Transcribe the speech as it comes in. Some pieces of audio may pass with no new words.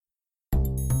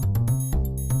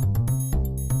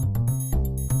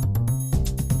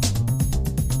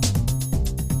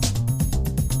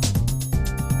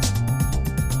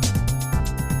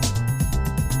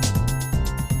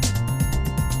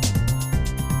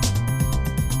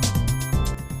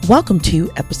Welcome to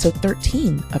episode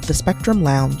 13 of the Spectrum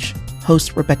Lounge.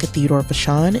 Host ReBecca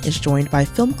Theodore-Vachon is joined by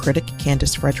film critic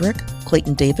Candice Frederick,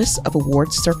 Clayton Davis of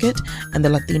Awards Circuit and the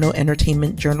Latino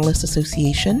Entertainment Journalists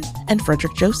Association, and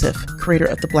Frederick Joseph, creator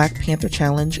of the Black Panther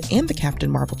Challenge and the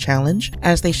Captain Marvel Challenge,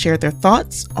 as they share their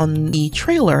thoughts on the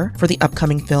trailer for the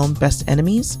upcoming film Best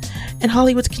Enemies and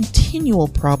Hollywood's continual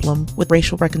problem with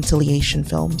racial reconciliation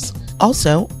films.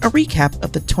 Also, a recap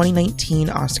of the 2019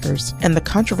 Oscars and the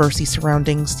controversy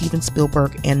surrounding Steven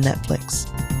Spielberg and Netflix.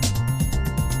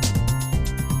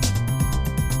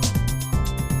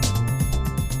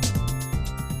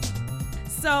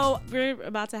 So we're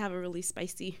about to have a really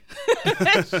spicy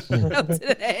show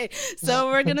today. So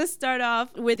we're going to start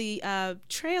off with the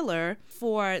trailer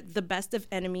for The Best of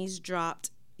Enemies dropped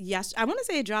I want to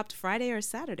say it dropped Friday or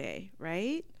Saturday,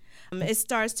 right? It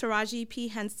stars Taraji P.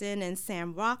 Henson and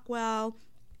Sam Rockwell.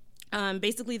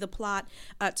 Basically the plot,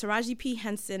 Taraji P.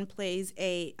 Henson plays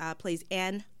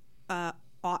Anne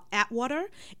Atwater,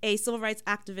 a civil rights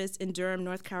activist in Durham,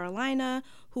 North Carolina,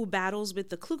 who battles with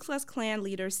the Ku Klux Klan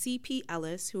leader C.P.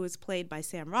 Ellis, who is played by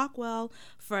Sam Rockwell,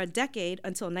 for a decade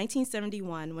until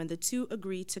 1971, when the two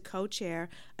agreed to co-chair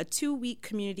a 2-week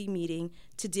community meeting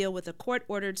to deal with a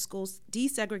court-ordered school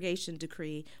desegregation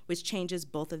decree, which changes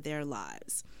both of their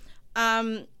lives.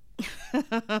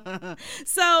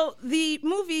 So the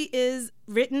movie is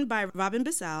written by Robin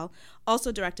Bissell,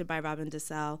 also directed by Robin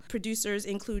Bissell. Producers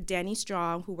include Danny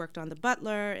Strong, who worked on The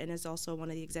Butler and is also one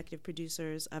of the executive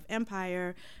producers of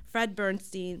Empire, Fred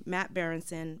Bernstein, Matt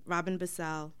Berenson, Robin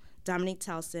Bissell, Dominique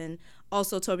Telson.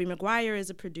 Also, Tobey Maguire is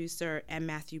a producer, and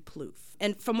Matthew Plouffe.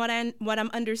 And from what I'm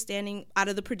understanding, out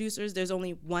of the producers, there's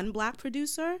only one black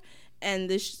producer, and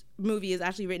this movie is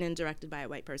actually written and directed by a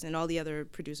white person. All the other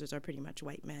producers are pretty much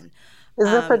white men. Is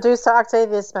the producer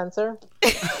Octavia Spencer? So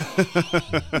let's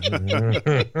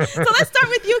start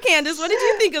with you, Candice. What did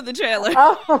you think of the trailer?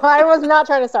 Oh, I was not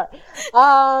trying to start.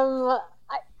 I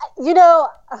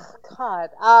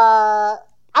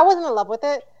wasn't in love with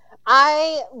it.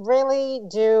 I really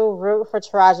do root for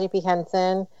Taraji P.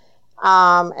 Henson,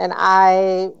 and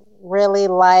I really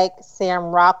like Sam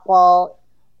Rockwell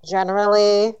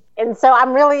generally. And so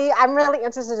I'm really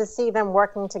interested to see them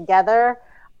working together.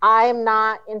 I'm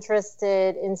not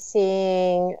interested in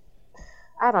seeing,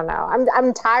 I don't know.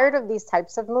 I'm tired of these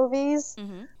types of movies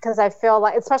because I feel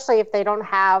like, especially if they don't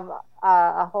have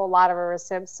a whole lot of a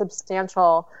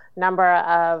substantial number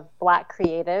of black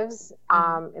creatives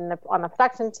on the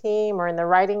production team or in the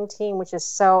writing team, which is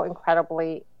so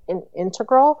incredibly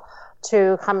integral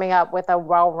to coming up with a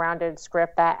well-rounded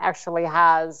script that actually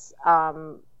has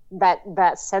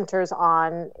that centers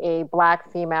on a black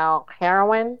female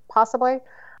heroine, possibly.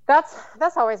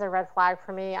 That's always a red flag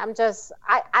for me.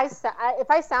 If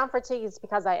I sound fatigued, it's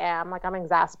because I am. Like, I'm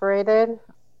exasperated.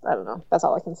 I don't know. That's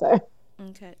all I can say.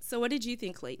 Okay. So what did you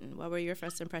think, Clayton? What were your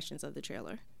first impressions of the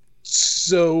trailer?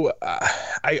 So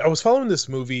I was following this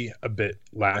movie a bit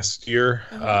last year.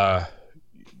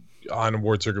 On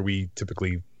Award Circuit, we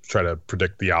typically try to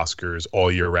predict the Oscars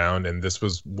all year round, and this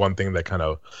was one thing that kind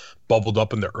of bubbled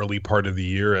up in the early part of the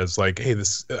year as like, hey,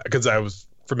 this, because I was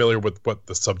familiar with what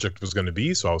the subject was going to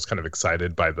be, so I was kind of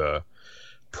excited by the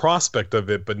prospect of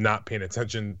it, but not paying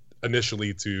attention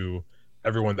initially to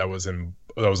everyone that was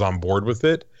on board with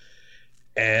it.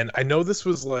 And I know this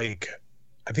was like,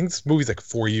 I think this movie's like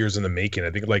 4 years in the making.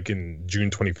 I think like in June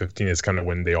 2015 is kind of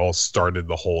when they all started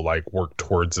the whole like work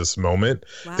towards this moment.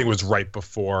 Wow. I think it was right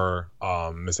before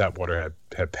Miss Atwater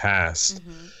had passed.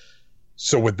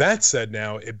 So with that said,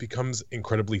 now it becomes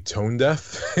incredibly tone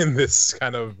deaf in this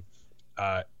kind of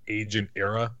age and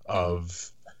era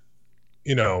of,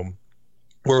 where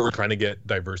we're trying to get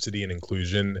diversity and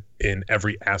inclusion in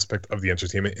every aspect of the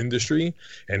entertainment industry.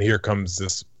 And here comes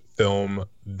this film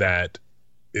that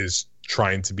is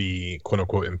trying to be quote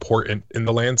unquote important in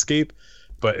the landscape,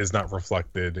 but is not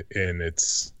reflected in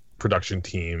its production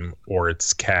team or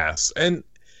its cast. And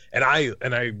I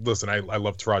listen, I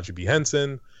love Taraji P.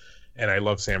 Henson and I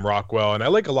love Sam Rockwell, and I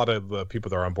like a lot of the people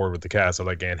that are on board with the cast. I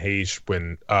like Anne Heche,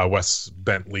 Wes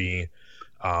Bentley,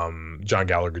 John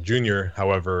Gallagher Jr.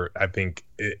 However, I think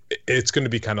it's going to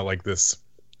be kind of like this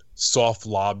soft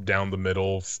lob down the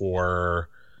middle for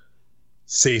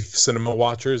safe cinema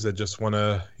watchers that just want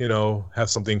to, have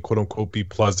something quote unquote be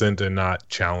pleasant and not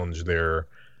challenge their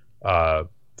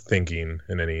thinking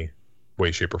in any way,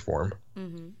 shape, or form.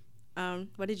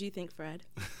 What did you think, Fred?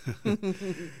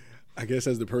 I guess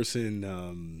as the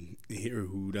person here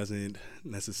who doesn't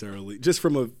necessarily, just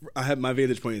I have my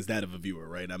vantage point is that of a viewer,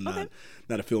 right? I'm not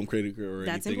a film critic or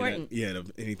That's anything. Important.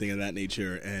 Of anything of that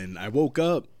nature. And I woke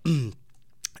up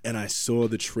and I saw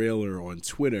the trailer on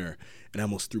Twitter, and I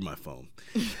almost threw my phone.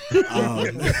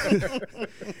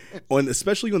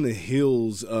 Especially on the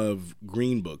heels of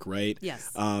Green Book, right?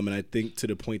 Yes. And I think to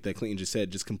the point that Clayton just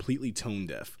said, just completely tone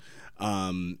deaf.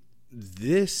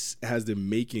 This has the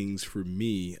makings for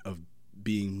me of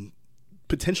being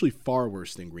potentially far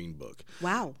worse than Green Book.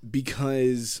 Wow.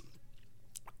 Because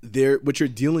what you're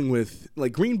dealing with,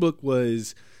 like Green Book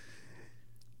was...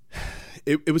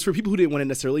 It was for people who didn't want to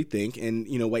necessarily think, and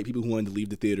white people who wanted to leave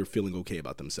the theater feeling okay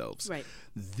about themselves. Right.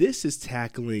 This is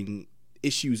tackling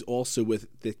issues also with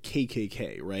the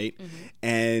KKK, right? Mm-hmm.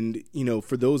 And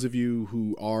for those of you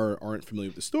who aren't familiar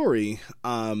with the story,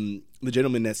 the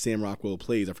gentleman that Sam Rockwell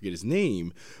plays, I forget his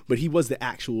name, but he was the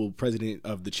actual president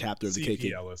of the chapter of the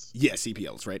KKK. Ellis. Yeah, C.P.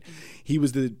 Ellis, right? Mm-hmm. He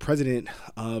was the president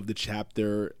of the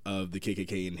chapter of the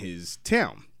KKK in his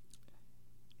town.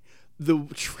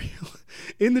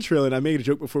 In the trailer, and I made a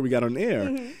joke before we got on air.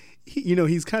 Mm-hmm.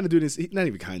 He's kind of doing this. Not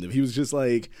even kind of. He was just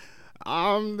like,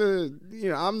 I'm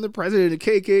the president of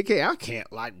KKK. I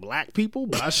can't like black people,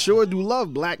 but I sure do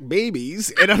love black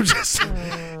babies. And I'm just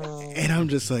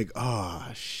like,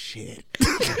 oh shit.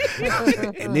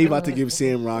 And they about to give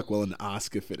Sam Rockwell an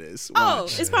Oscar for this. Watch. Oh,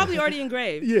 it's probably already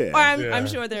engraved. Yeah. Or I'm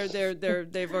sure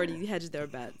they've already hedged their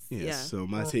bets. Yeah. So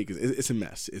my take is it's a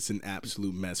mess. It's an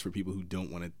absolute mess for people who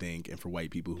don't want to think, and for white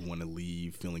people who want to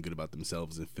leave feeling good about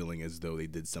themselves and feeling as though they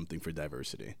did something for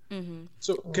diversity. Mm-hmm.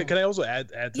 So can I also add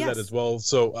to that as well?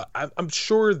 So I'm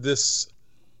sure this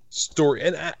story,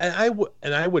 and I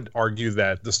would argue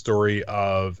that the story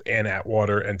of Ann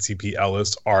Atwater and C.P.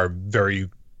 Ellis are very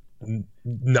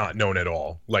not known at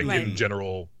all, like in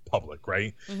general public,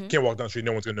 right? Mm-hmm. Can't walk down the street,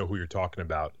 no one's gonna know who you're talking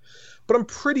about. But I'm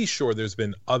pretty sure there's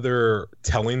been other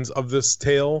tellings of this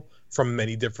tale from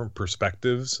many different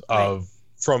perspectives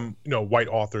from white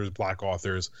authors, black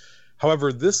authors.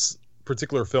 However, this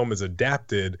particular film is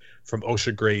adapted from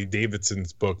Osha Gray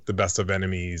Davidson's book, The Best of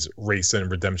Enemies: Race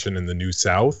and Redemption in the New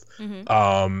South.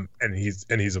 Mm-hmm. And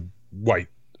he's a white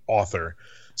author.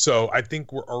 So I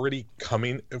think we're already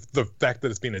the fact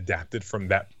that it's being adapted from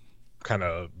that kind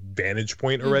of vantage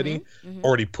point already,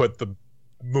 already put the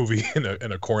movie in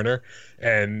a corner.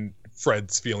 And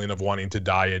Fred's feeling of wanting to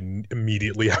die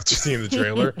immediately after seeing the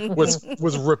trailer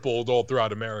was rippled all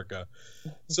throughout America.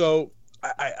 So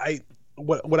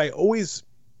what I always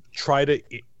try to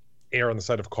err on the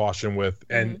side of caution with,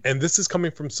 and this is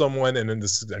coming from someone, and then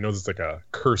I know this is like a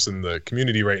curse in the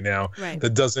community right now,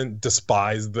 that doesn't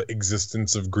despise the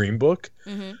existence of Green Book,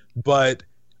 but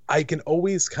I can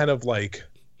always kind of like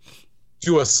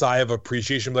do a sigh of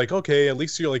appreciation, like, okay, at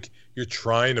least you're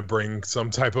trying to bring some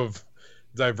type of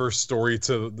diverse story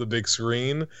to the big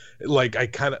screen. Like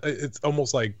it's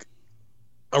almost like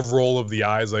a roll of the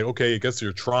eyes, like, okay, I guess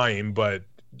you're trying, but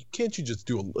can't you just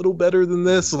do a little better than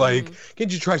this? Like,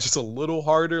 can't you try just a little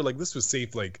harder? Like, this was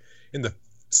safe like in the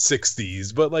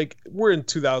 60s, but like we're in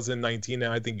 2019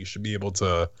 now. I think you should be able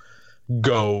to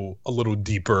go a little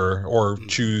deeper or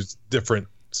choose different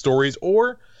stories,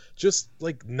 or just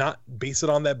like not base it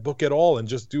on that book at all and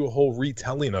just do a whole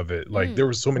retelling of it. Like there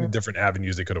were so many different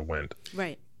avenues they could have went.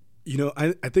 Right.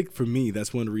 I think for me,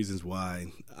 that's one of the reasons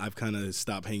why I've kind of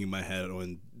stopped hanging my head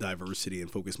on diversity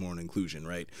and focus more on inclusion,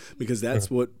 right? Because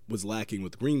that's what was lacking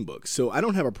with Green Book. So I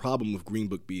don't have a problem with Green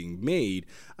Book being made.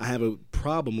 I have a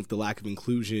problem with the lack of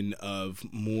inclusion of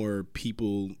more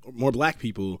black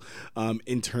people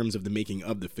in terms of the making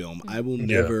of the film. I will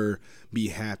never be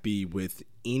happy with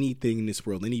anything in this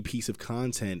world, any piece of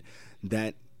content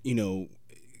that,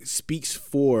 speaks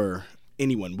for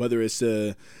anyone, whether it's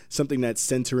something that's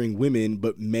centering women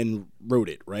but men wrote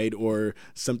it, right? Or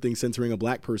something centering a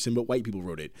black person but white people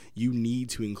wrote it. You need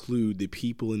to include the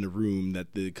people in the room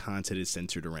that the content is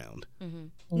centered around.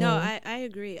 No, I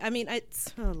agree. I mean,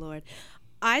 oh Lord,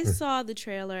 I saw the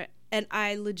trailer and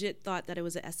I legit thought that it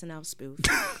was an SNL spoof.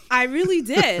 I really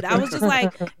did. I was just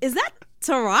like, is that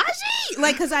Taraji?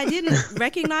 Like, because I didn't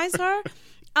recognize her.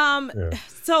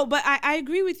 So, but I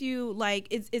agree with you. Like,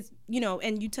 it's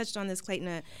and you touched on this,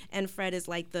 Clayton, and Fred is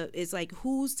like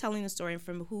who's telling the story and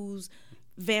from whose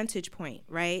vantage point,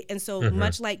 right? And so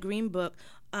much like Green Book,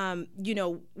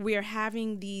 we're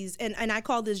having these, and I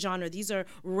call this genre, these are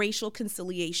racial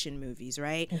conciliation movies,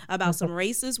 right? About some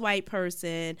racist white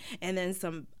person and then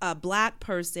some black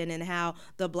person, and how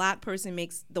the black person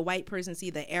makes the white person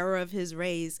see the error of his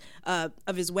ways, and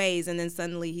then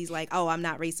suddenly he's like, oh, I'm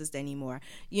not racist anymore.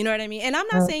 You know what I mean? And I'm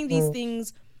not saying these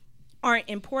things aren't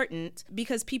important,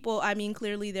 because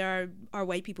clearly there are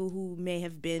white people who may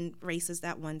have been racist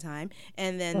at one time,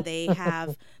 and then they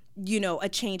have a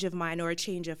change of mind or a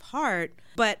change of heart.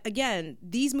 But again,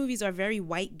 these movies are very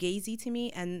white gazy to me,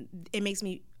 and it makes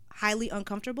me highly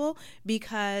uncomfortable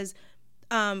because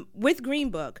with Green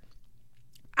Book,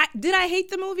 did I hate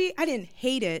the movie? I didn't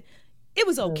hate it. It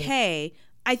was okay.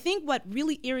 I think what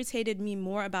really irritated me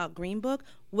more about Green Book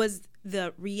was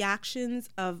the reactions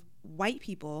of white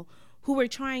people who were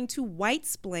trying to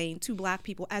white-splain to Black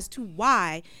people as to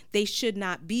why they should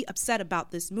not be upset about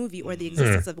this movie or the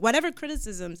existence of whatever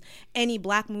criticisms any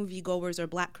Black moviegoers or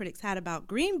Black critics had about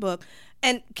Green Book.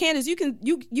 And Candice,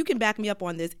 you can back me up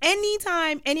on this.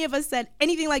 Anytime any of us said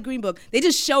anything like Green Book, they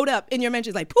just showed up in your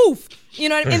mentions like poof. You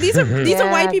know what I mean? And these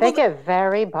are white people. They get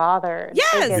very bothered.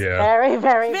 Yes. They get very,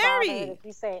 very bothered. If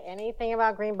you say anything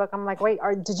about Green Book, I'm like, wait,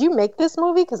 did you make this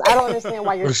movie? Because I don't understand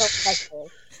why you're so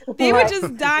affected. They were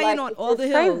just dying on all the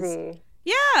hills. Crazy.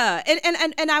 Yeah.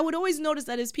 And I would always notice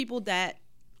that as people that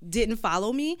didn't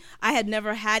follow me, I had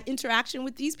never had interaction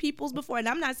with these peoples before. And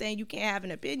I'm not saying you can't have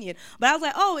an opinion, but I was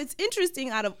like, oh, it's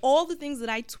interesting. Out of all the things that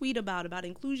I tweet about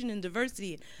inclusion and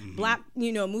diversity, Black,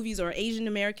 movies or Asian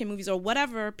American movies or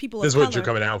whatever people of color. This is what you're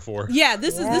coming out for. Yeah,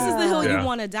 this is the hill you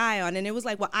want to die on. And it was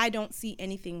like, well, I don't see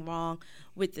anything wrong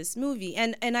with this movie.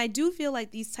 And I do feel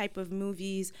like these type of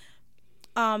movies,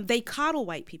 they coddle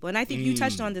white people, and I think you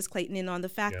touched on this, Clayton, and on the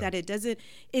fact that it doesn't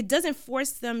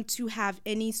force them to have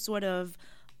any sort of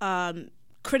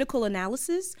critical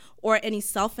analysis or any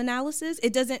self-analysis.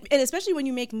 It doesn't, and especially when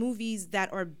you make movies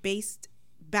that are based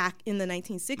back in the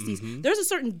 1960s, there's a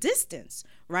certain distance,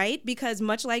 right? Because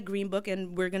much like Green Book,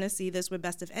 and we're going to see this with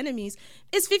Best of Enemies,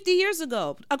 it's 50 years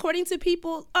ago. According to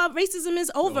people, racism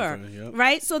is over,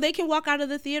 right? So they can walk out of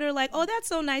the theater like, oh, that's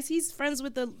so nice. He's friends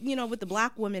with the, with the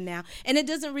Black woman now. And it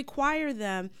doesn't require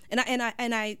them. And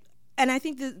I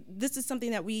think that this is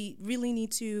something that we really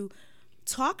need to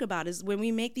talk about, is when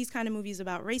we make these kind of movies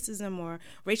about racism or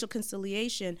racial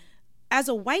conciliation. As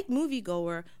a white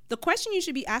moviegoer, the question you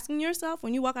should be asking yourself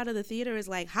when you walk out of the theater is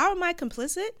like, how am I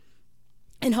complicit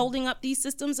in holding up these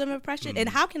systems of oppression? And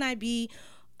how can I be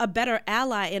a better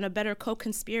ally and a better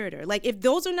co-conspirator? Like, if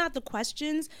those are not the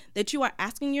questions that you are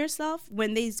asking yourself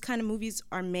when these kind of movies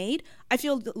are made, I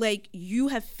feel like you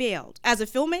have failed. As a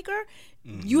filmmaker,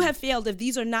 you have failed if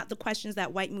these are not the questions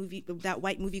that white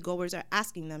moviegoers are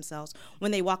asking themselves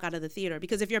when they walk out of the theater.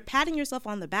 Because if you're patting yourself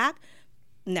on the back,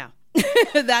 no.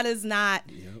 That is not,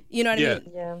 you know what I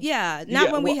mean? Yeah.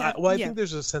 Not when we have. I think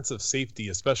there's a sense of safety,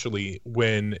 especially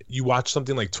when you watch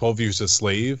something like 12 Years a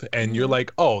Slave and you're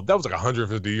like, oh, that was like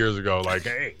 150 years ago. Like,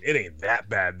 hey, it ain't that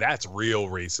bad. That's real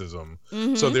racism.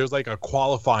 So there's like a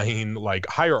qualifying like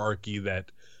hierarchy that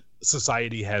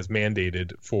society has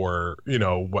mandated for,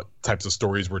 what types of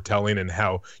stories we're telling and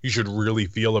how you should really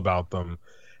feel about them.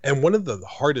 And one of the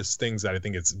hardest things that I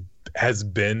think has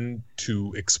been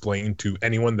to explain to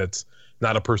anyone that's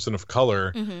not a person of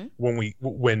color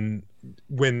when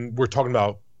we're talking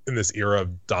about in this era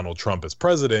of Donald Trump as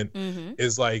president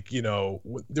is like,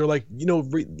 they're like,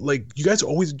 like you guys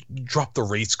always drop the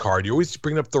race card. You always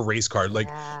bring up the race card, like,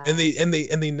 and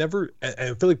they never. And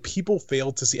I feel like people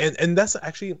fail to see, and that's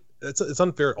actually it's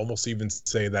unfair almost to even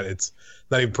say that it's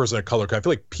not even person of color. 'Cause I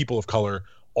feel like people of color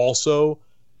also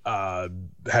have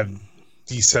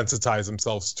desensitized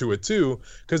themselves to it too,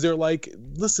 because they're like,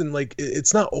 listen, like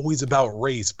it's not always about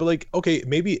race, but like, okay,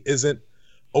 maybe it isn't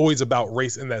always about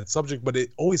race in that subject, but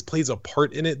it always plays a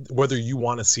part in it whether you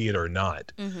want to see it or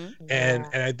not. And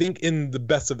I think in the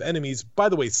Best of Enemies, by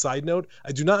the way, side note,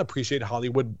 I do not appreciate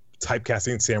Hollywood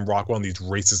typecasting Sam Rockwell in these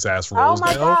racist ass roles. Oh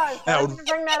my now. gosh, I would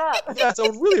bring that up. Yes, I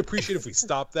would really appreciate if we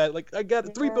stopped that. Like, I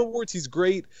got 3 billboards, he's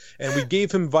great, and we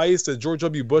gave him Vice to George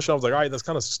W. Bush. I was like, all right, that's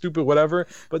kind of stupid, whatever.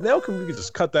 But now we can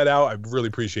just cut that out. I really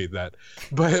appreciate that.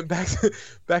 But back to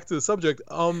the subject.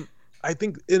 I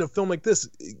think in a film like this,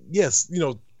 yes,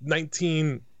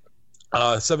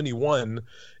 1971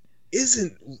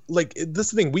 isn't like this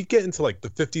is the thing. We get into like the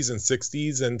 50s and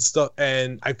 60s and stuff,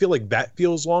 and I feel like that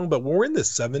feels long, but when we're in the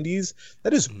 70s,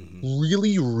 that is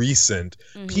really recent.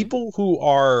 People who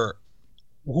were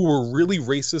really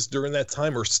racist during that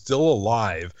time are still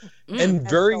alive and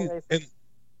very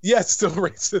still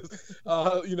racist.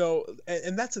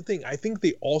 And that's the thing. I think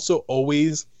they also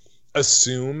always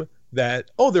assume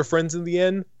that, oh, they're friends in the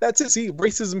end. That's it. See,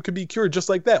 racism could be cured just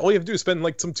like that. All you have to do is spend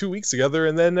like 2 weeks together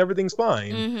and then everything's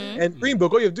fine. And Green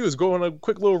Book, all you have to do is go on a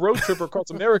quick little road trip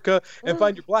across America and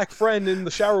find your black friend in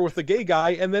the shower with the gay guy,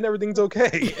 and then everything's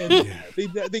okay. And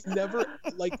they never,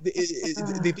 like, they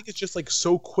think it's just like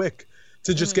so quick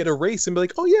to just get erased and be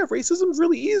like, oh yeah, racism's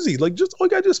really easy. Like, just all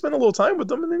you gotta do is spend a little time with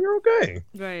them and then you're okay.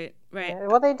 Right.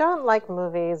 Well, they don't like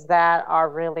movies that are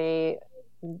really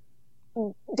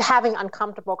having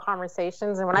uncomfortable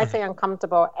conversations. And when I say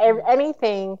uncomfortable,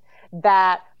 anything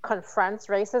that confronts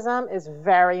racism is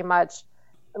very much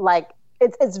like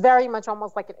it's very much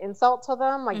almost like an insult to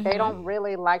them. Like they don't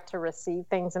really like to receive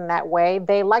things in that way.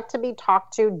 They like to be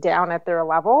talked to down at their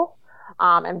level.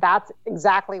 And that's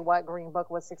exactly what Green Book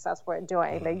was successful at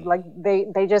doing.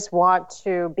 They just want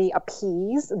to be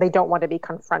appeased. They don't want to be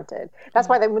confronted. That's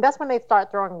why that's when they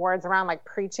start throwing words around like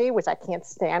preachy, which I can't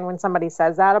stand when somebody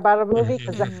says that about a movie,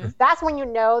 because that's when you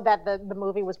know that the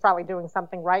movie was probably doing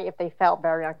something right if they felt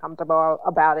very uncomfortable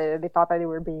about it and they thought that they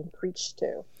were being preached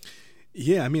to.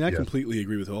 Yeah, I mean, I completely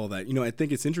agree with all that. You know, I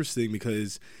think it's interesting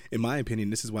because, in my opinion,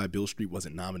 this is why Beale Street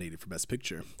wasn't nominated for Best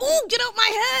Picture. Ooh, get out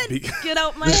my head! Get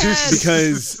out my head!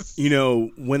 Because, you know,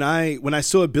 when I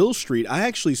saw Beale Street, I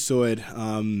actually saw it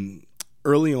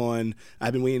early on.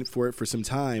 I've been waiting for it for some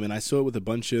time, and I saw it with a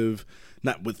bunch of,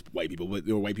 not with white people, but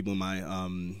there were white people in my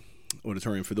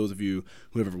auditorium. For those of you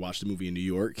who have ever watched a movie in New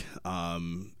York,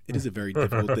 it is a very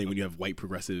difficult thing when you have white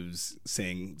progressives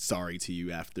saying sorry to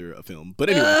you after a film. But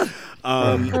anyway,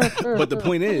 but the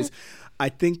point is, I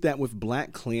think that with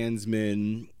Black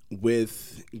Klansman,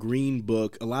 with Green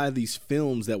Book, a lot of these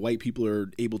films that white people are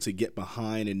able to get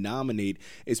behind and nominate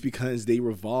is because they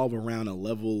revolve around a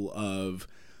level of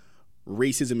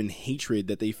racism and hatred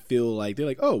that they feel like they're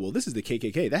like, oh, well, this is the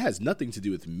KKK. That has nothing to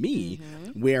do with me.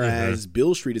 Whereas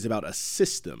Beale Street is about a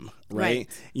system, right?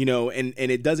 You know, and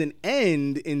it doesn't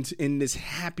end in this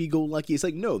happy-go-lucky. It's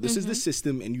like, no, this is the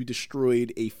system, and you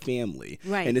destroyed a family.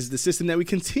 Right. And it's the system that we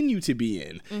continue to be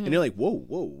in. And they're like,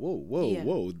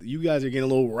 whoa. You guys are getting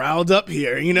a little riled up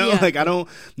here, you know? Like, I don't...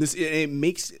 It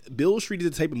makes... Beale Street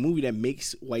is the type of movie that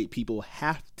makes white people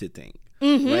have to think.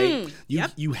 Right?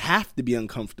 You have to be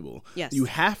uncomfortable. Yes. You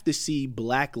have to see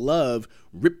Black love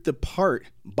ripped apart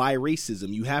by racism.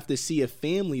 You have to see a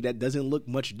family that doesn't look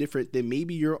much different than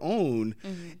maybe your own,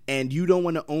 and you don't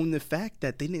want to own the fact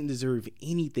that they didn't deserve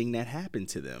anything that happened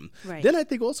to them. Right. Then I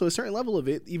think also a certain level of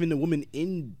it, even the woman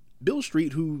in Beale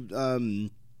Street who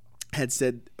had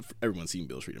said, everyone's seen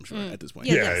Beale Street, I'm sure, at this point.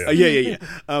 Yeah.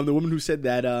 The woman who said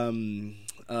that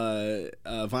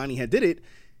Vonnie had did it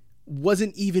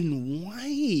wasn't even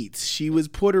white. She was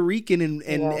Puerto Rican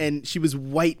and she was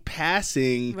white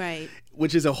passing, right?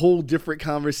 Which is a whole different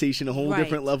conversation, a whole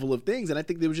different level of things. And I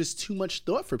think there was just too much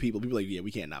thought for people. People were like, yeah,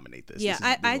 we can't nominate this. Yeah,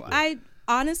 I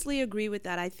honestly agree with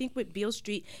that. I think with Beale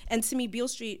Street, and to me, Beale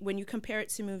Street, when you compare it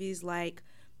to movies like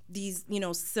these, you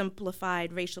know,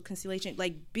 simplified racial conciliation,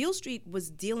 like Beale Street was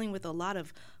dealing with a lot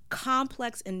of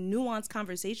complex and nuanced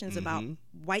conversations about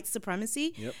white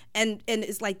supremacy, and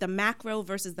it's like the macro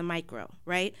versus the micro,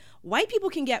 right? White people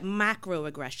can get macro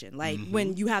aggression, like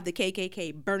when you have the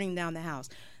KKK burning down the house.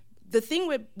 The thing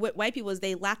with white people is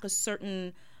they lack a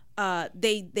certain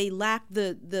they lack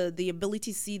the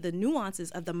ability to see the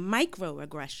nuances of the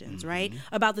microaggressions, right?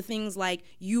 About the things like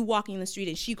you walking the street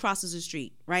and she crosses the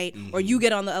street, right? Or you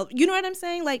get on the, you know what I'm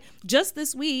saying? Like just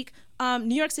this week,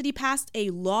 New York City passed a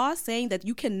law saying that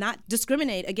you cannot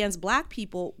discriminate against Black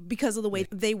people because of the way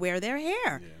they wear their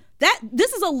hair.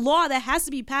 This is a law that has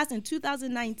to be passed in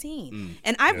 2019.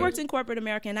 And I've worked in corporate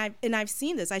America, and I've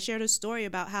seen this. I shared a story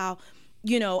about how,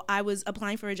 you know, I was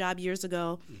applying for a job years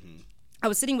ago. I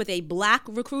was sitting with a Black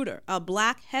recruiter, a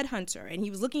Black headhunter, and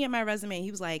he was looking at my resume, and he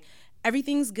was like,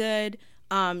 everything's good.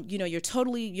 You know,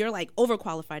 you're like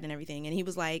overqualified and everything. And he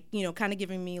was like, you know, kind of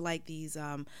giving me like these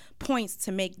points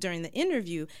to make during the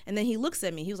interview. And then he looks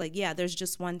at me, he was like, yeah, there's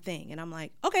just one thing. And I'm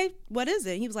like, okay, what is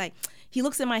it? He was like, he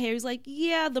looks at my hair, he's like,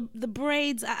 yeah, the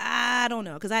braids, I don't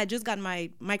know. Because I had just gotten my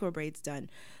micro braids done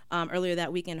earlier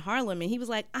that week in Harlem, and he was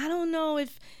like, I don't know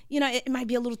if, you know, it might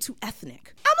be a little too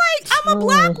ethnic. I'm like, I'm a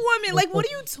Black woman. Like, what are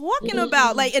you talking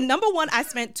about? Like, and number one, I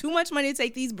spent too much money to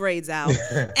take these braids out.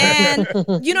 And,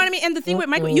 you know what I mean? And the thing with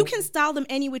micro, you can style them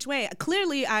any which way.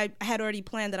 Clearly, I had already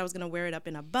planned that I was going to wear it up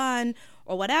in a bun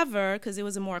or whatever, because it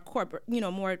was a more corporate, you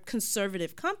know, more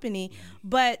conservative company.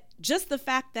 But just the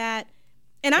fact that,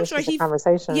 and I'm sure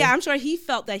I'm sure he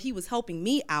felt that he was helping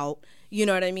me out. You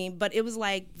know what I mean? But it was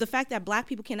like the fact that Black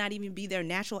people cannot even be their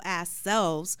natural ass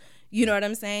selves. You know what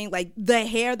I'm saying? Like the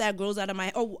hair that grows out of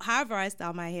my, or however I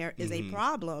style my hair is a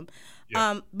problem.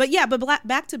 But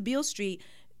back to Beale Street,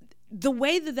 the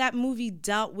way that movie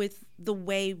dealt with the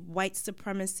way white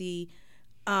supremacy,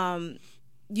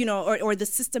 you know, or the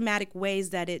systematic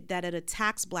ways that it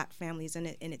attacks Black families and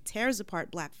it tears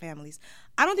apart Black families.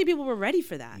 I don't think people were ready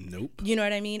for that. Nope. You know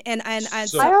what I mean? And I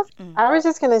was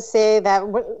just going to say that,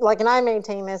 like, and I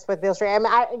maintain this with Beale Street. I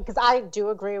mean, because I do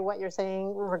agree with what you're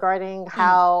saying regarding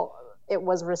how it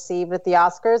was received at the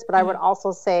Oscars, but I would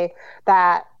also say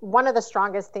that one of the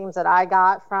strongest themes that I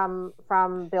got from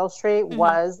Beale Street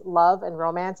was love and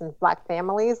romance and Black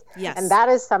families. Yes. And that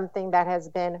is something that has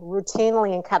been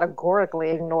routinely and categorically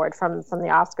ignored from the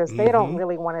Oscars. They don't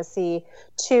really want to see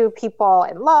two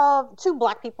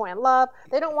Black people in love.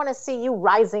 They don't want to see you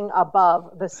rising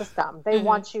above the system. They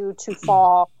want you to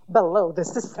fall below the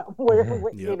system,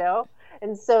 you know?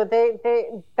 And so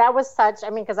that was such, I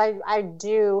mean, because I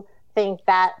do think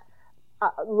that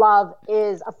love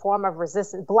is a form of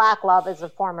resistance. Black love is a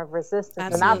form of resistance.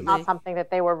 Absolutely. And that's not something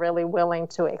that they were really willing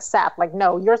to accept. Like,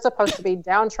 no, you're supposed to be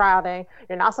downtrodden.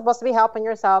 You're not supposed to be helping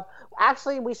yourself.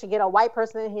 Actually, we should get a white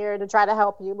person in here to try to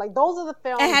help you. Like, those are the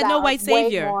films it had that no are white way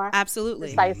savior. more-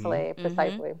 Precisely.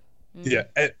 Precisely. Yeah,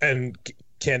 and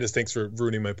Candice, thanks for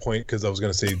ruining my point because I was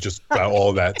going to say just about all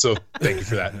of that. So thank you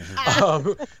for that.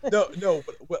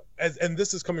 And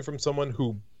this is coming from someone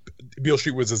who Beale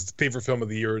Street was his favorite film of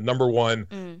the year,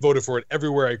 #1, voted for it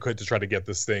everywhere I could to try to get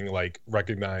this thing like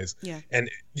recognized. Yeah. And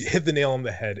you hit the nail on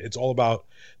the head. It's all about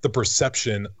the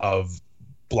perception of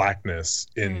Blackness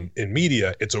in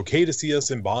media. It's okay to see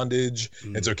us in bondage.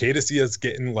 It's okay to see us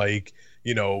getting like,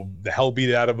 you know, the hell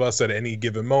beat out of us at any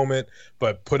given moment,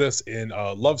 but put us in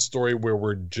a love story where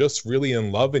we're just really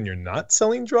in love and you're not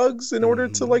selling drugs in order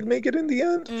to like make it in the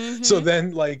end. So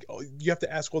then like you have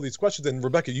to ask all these questions. And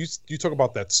Rebecca, you talk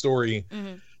about that story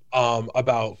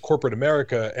about corporate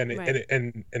America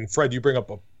and Fred, you bring up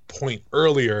a point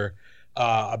earlier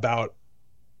about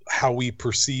how we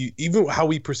perceive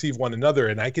one another.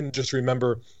 And I can just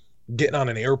remember getting on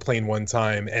an airplane one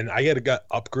time and I got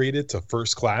upgraded to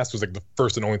first class. It was like the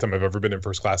first and only time I've ever been in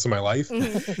first class in my life.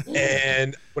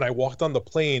 And when I walked on the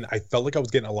plane, I felt like I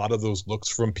was getting a lot of those looks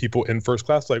from people in first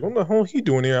class, like, what the hell is he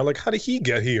doing here? Like, how did he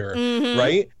get here?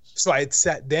 Right? So I had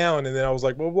sat down and then I was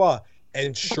like, blah, blah.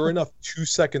 And sure enough, 2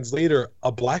 seconds later,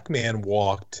 a Black man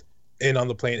walked in on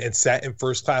the plane and sat in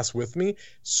first class with me.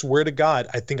 Swear to God,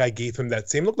 I think I gave him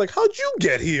that same look, like, how'd you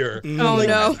get here? Oh, like,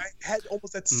 no. I had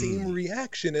almost that same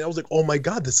reaction. And I was like, oh my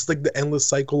God, this is like the endless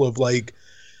cycle of like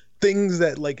things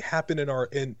that like happen in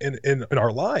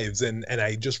our lives. And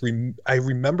I just I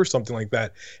remember something like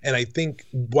that. And I think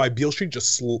why Beale Street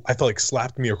I felt like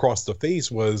slapped me across the face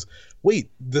was,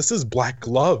 wait, this is Black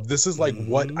love. This is like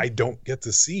what I don't get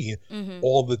to see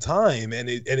all the time. And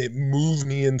it moved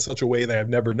me in such a way that I've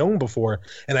never known before.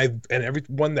 And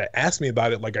everyone that asked me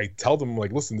about it, like I tell them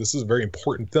like, listen, this is a very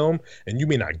important film and you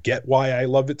may not get why I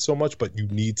love it so much, but you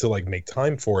need to like make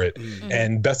time for it.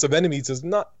 And Best of Enemies is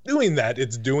not doing that.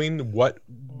 It's doing what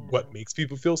makes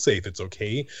people feel safe. It's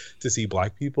okay to see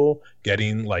Black people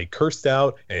getting like cursed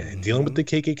out and dealing with the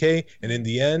KKK. And in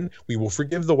the end, we will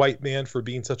forgive the white man for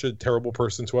being such a terrible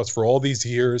person to us for all these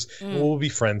years. And we'll be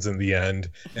friends in the end.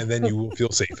 And then you will feel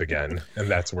safe again. And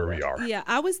that's where we are. Yeah,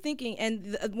 I was thinking,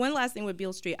 and one last thing with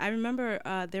Beale Street. I remember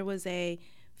there was a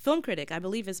film critic, I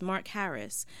believe it's Mark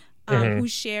Harris, who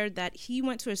shared that he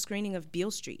went to a screening of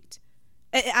Beale Street.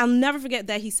 I'll never forget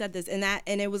that he said this, and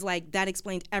it was like that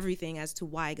explained everything as to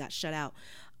why I got shut out.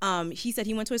 He said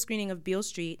he went to a screening of Beale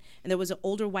Street, and there was an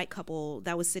older white couple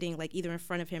that was sitting like either in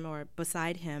front of him or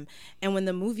beside him. And when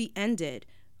the movie ended,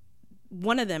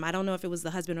 one of them, I don't know if it was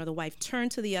the husband or the wife,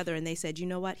 turned to the other and they said, "You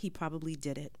know what? He probably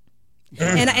did it."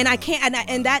 And I can't,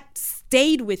 and that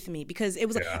stayed with me because it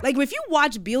was like if you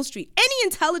watch Beale Street, any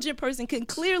intelligent person can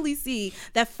clearly see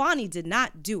that Fonnie did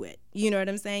not do it. You know what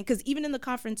I'm saying? Because even in the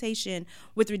confrontation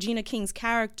with Regina King's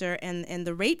character and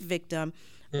the rape victim,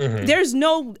 there's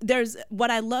what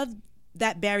I love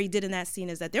that Barry did in that scene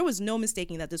is that there was no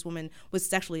mistaking that this woman was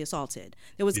sexually assaulted.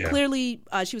 There was clearly,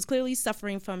 she was clearly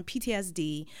suffering from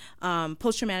PTSD,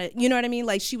 post-traumatic, you know what I mean?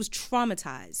 Like she was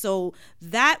traumatized. So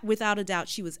that without a doubt,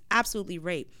 she was absolutely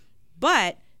raped.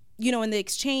 But, you know, in the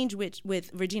exchange with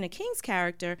Regina King's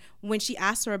character, when she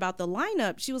asked her about the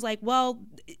lineup, she was like, well,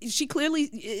 she clearly,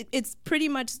 it's pretty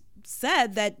much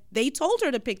said that they told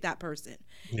her to pick that person.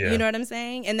 You know what I'm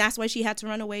saying? And that's why she had to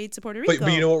run away to Puerto Rico.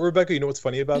 But you know what, Rebecca? You know what's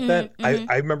funny about that?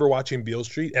 I remember watching Beale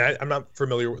Street, and I'm not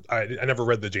familiar with, I never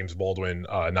read the James Baldwin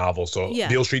novel, so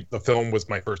Beale Street, the film, was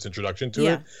my first introduction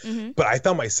to it. But I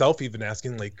found myself even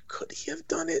asking, like, could he have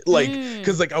done it? Like,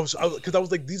 because like I was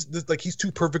like, like he's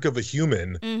too perfect of a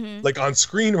human, like on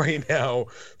screen right now,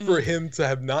 for him to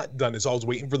have not done it. So I was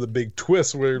waiting for the big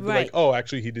twist where like, oh,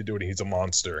 actually he did do it. He's a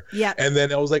monster. And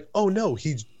then I was like, oh no,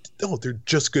 they're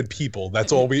just good people.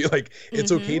 That's all we like.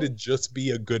 It's okay to just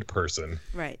be a good person.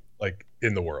 Right. like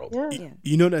in the world. Yeah.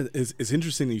 You know that it's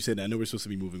interesting that you said that. I know we're supposed to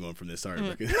be moving on from this. Sorry,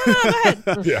 Rebecca. No, go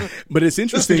ahead. Yeah, But it's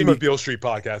interesting. This is Beale Street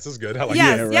podcast. This is good. I like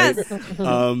Yes, that.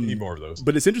 yes. Need more of those.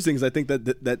 But it's interesting because I think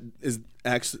that is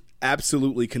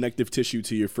absolutely connective tissue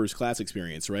to your first class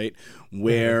experience, right?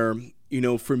 Where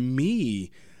for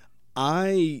me,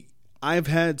 I've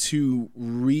had to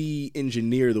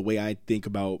re-engineer the way I think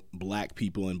about Black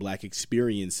people and Black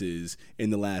experiences in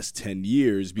the last 10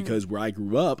 years because where I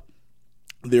grew up,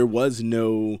 there were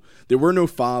no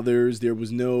fathers, there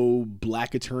was no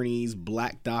Black attorneys,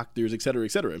 Black doctors, et cetera,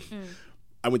 et cetera.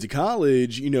 I went to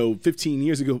college, 15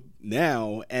 years ago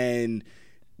now, and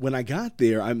when I got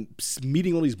there, I'm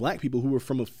meeting all these Black people who were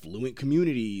from affluent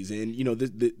communities, and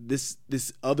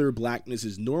this other Blackness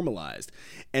is normalized.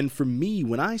 And for me,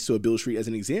 when I saw Beale Street as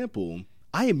an example,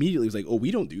 I immediately was like, "Oh, we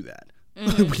don't do that.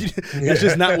 That's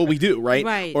just not what we do, right?"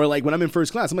 Right. Or like when I'm in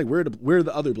first class, I'm like, "Where are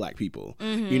the other Black people?"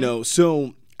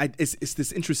 So it's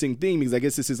this interesting thing because I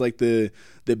guess this is like the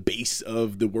base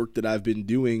of the work that I've been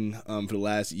doing for the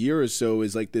last year or so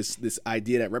is like this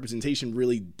idea that representation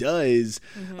really does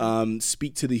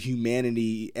speak to the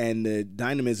humanity and the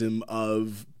dynamism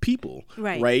of people,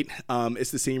 right? It's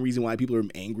the same reason why people are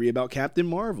angry about Captain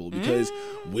Marvel because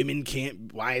women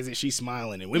can't. Why isn't she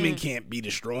smiling? And women can't be the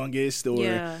strongest.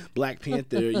 Or Black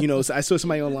Panther. So I saw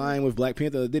somebody online with Black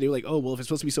Panther the other day. They were like, "Oh, well, if it's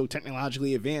supposed to be so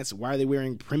technologically advanced, why are they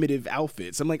wearing primitive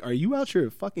outfits?" I'm like, "Are you out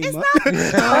your fucking mind?"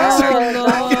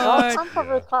 Don't come for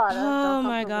Ruth Carter. Oh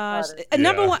my gosh.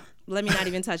 Number one, let me not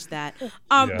even touch that.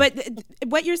 But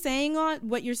what you're saying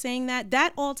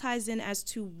that all ties in as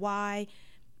to why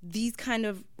these kind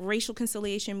of racial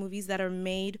conciliation movies that are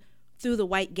made through the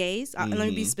white gaze, let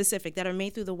me be specific, that are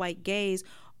made through the white gaze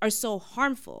are so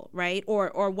harmful, right?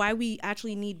 Or why we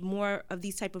actually need more of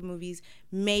these type of movies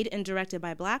made and directed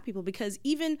by Black people, because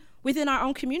even within our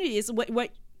own communities, what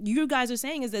you guys are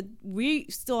saying is that we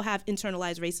still have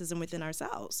internalized racism within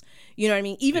ourselves. You know what I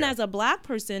mean? Even as a Black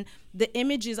person, the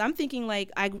images, I'm thinking like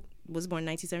I was born in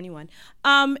 1971.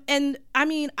 And I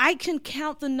mean, I can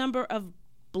count the number of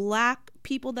Black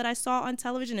people that I saw on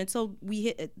television until we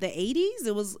hit the 80s.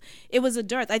 It was a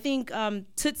dearth. I think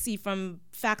Tootsie from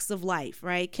Facts of Life,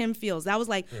 right? Kim Fields. That was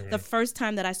like the first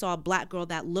time that I saw a Black girl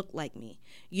that looked like me.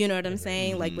 You know what I'm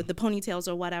saying? Like with the ponytails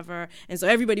or whatever. And so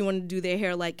everybody wanted to do their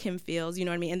hair like Kim Fields. You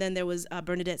know what I mean? And then there was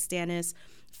Bernadette Stannis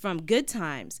from Good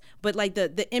Times. But like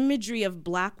the imagery of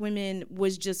Black women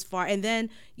was just far. And then,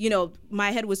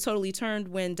 my head was totally turned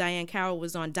when Diane Carroll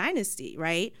was on Dynasty,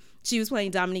 right? She was playing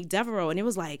Dominique Devereaux, and it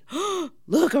was like, oh,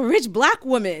 look, a rich Black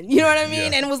woman. You know what I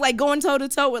mean? And it was like going toe to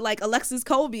toe with like Alexis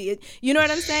Colby. You know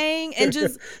what I'm saying? And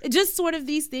just sort of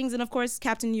these things. And of course,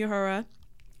 Captain Uhura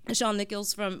and Shawn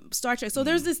Nichols from Star Trek. So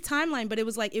there's this timeline, but it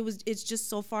was like it's just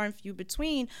so far and few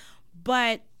between.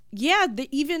 But yeah,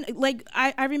 even like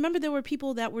I remember there were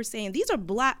people that were saying, these are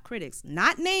Black critics,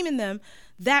 not naming them,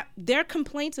 that their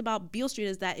complaints about Beale Street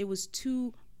is that it was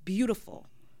too beautiful.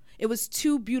 It was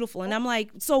too beautiful, and I'm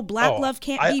like, so Black love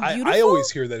can't be beautiful? I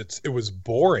always hear that it was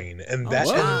boring, and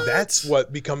that's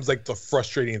what becomes like the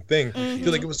frustrating thing.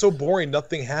 You're like, it was so boring,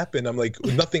 nothing happened. I'm like,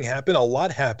 nothing happened, a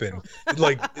lot happened.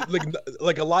 like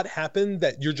a lot happened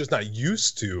that you're just not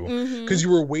used to, because you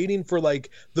were waiting for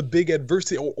like the big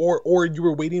adversity, or you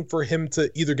were waiting for him to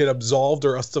either get absolved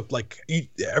or us to like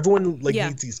everyone like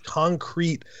needs these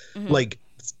concrete like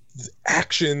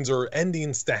actions or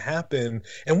endings to happen,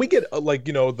 and we get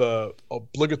the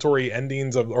obligatory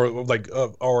endings or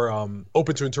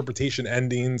open to interpretation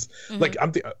endings. Like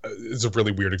it's a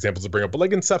really weird example to bring up, but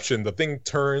like Inception, the thing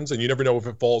turns and you never know if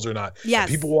it falls or not. Yes.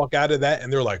 People walk out of that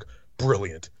and they're like,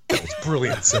 brilliant, that was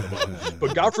brilliant cinema.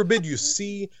 But God forbid you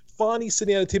see Fonny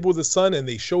sitting at a table with his son and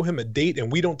they show him a date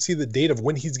and we don't see the date of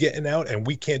when he's getting out, and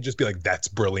we can't just be like, that's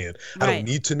brilliant. I don't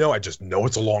need to know, I just know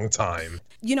it's a long time.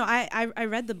 I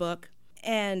read the book,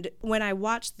 and when I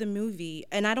watched the movie,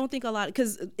 and I don't think a lot,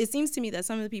 because it seems to me that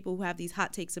some of the people who have these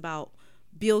hot takes about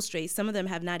Beale Street, some of them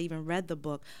have not even read the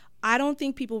book. I don't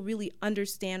think people really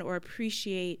understand or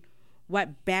appreciate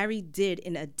what Barry did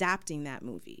in adapting that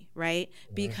movie, right?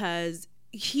 Because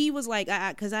he was like,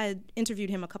 because I interviewed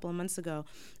him a couple of months ago,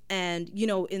 and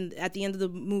at the end of the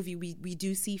movie, we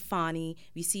do see Fonny,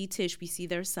 we see Tish, we see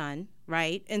their son,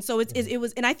 right? And so it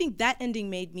was, and I think that ending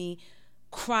made me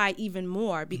cry even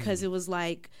more, because it was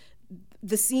like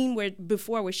the scene where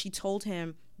she told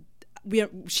him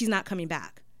she's not coming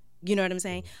back. You know what I'm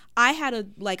saying? I had a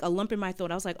lump in my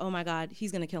throat. I was like, oh my God,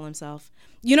 he's gonna kill himself.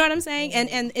 You know what I'm saying?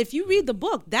 And if you read the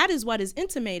book, that is what is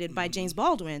intimated by James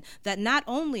Baldwin, that not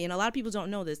only, and a lot of people don't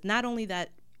know this, not only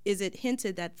that is it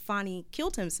hinted that Fonny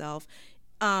killed himself,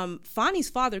 Fonny's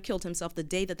father killed himself the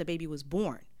day that the baby was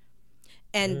born.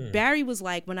 And Barry was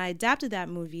like, when I adapted that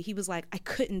movie, he was like, I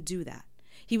couldn't do that.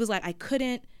 He was like, I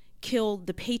couldn't kill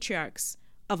the patriarchs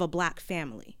of a Black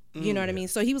family. You know what I mean?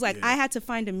 So he was like, I had to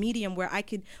find a medium where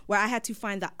I had to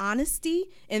find the honesty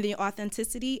and the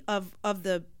authenticity of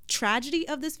the tragedy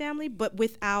of this family, but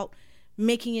without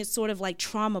making it sort of like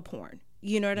trauma porn.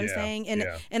 You know what I'm saying?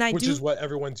 And I which do, is what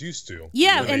everyone's used to.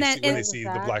 Yeah, when and they see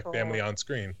the Black family on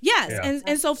screen. Yes,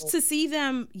 and so to see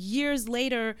them years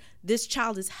later, this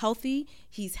child is healthy,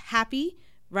 he's happy,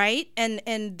 right? And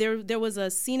there was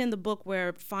a scene in the book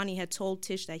where Fonny had told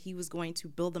Tish that he was going to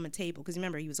build them a table, because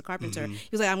remember, he was a carpenter. He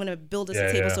was like, I'm going to build us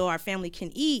a table so our family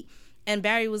can eat. And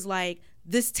Barry was like,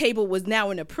 this table was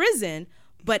now in a prison,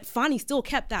 but Fonny still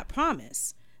kept that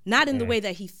promise, not in the way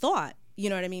that he thought. You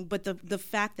know what I mean? But the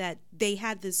fact that they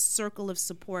had this circle of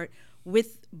support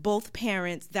with both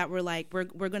parents that were like, we're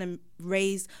going to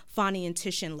raise Fonny and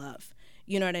Tish in love.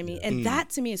 You know what I mean? And that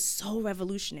to me is so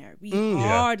revolutionary. We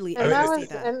hardly ever see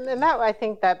that. And that I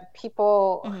think that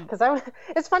people, because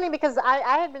it's funny because I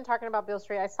had been talking about Beale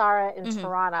Street. I saw it in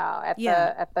Toronto at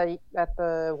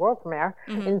the world premiere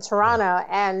in Toronto,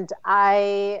 and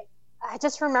I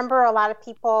just remember a lot of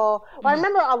people. Well, I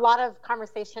remember a lot of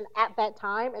conversation at that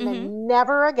time, and then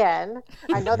never again.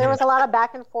 I know there was a lot of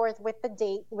back and forth with the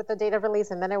date of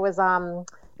release, and then it was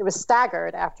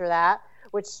staggered after that,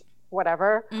 which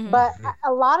whatever. But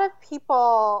a lot of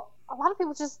people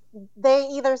just, they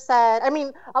either said, I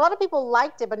mean, a lot of people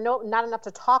liked it, but not enough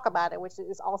to talk about it, which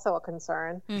is also a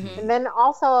concern. And then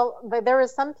also there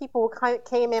was some people who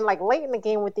came in like late in the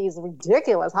game with these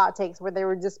ridiculous hot takes where they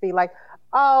would just be like,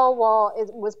 oh, well,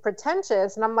 it was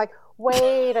pretentious. And I'm like,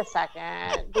 wait a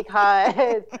second,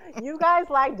 because you guys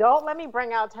don't let me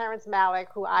bring out Terrence Malick,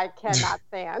 who I cannot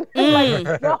stand.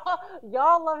 Like,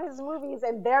 y'all love his movies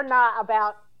and they're not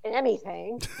about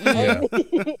anything. And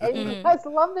you guys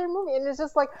love their movie, and it's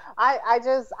just like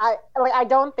I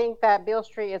don't think that Beale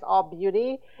Street is all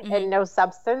beauty and no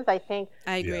substance. I think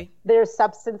I agree. There's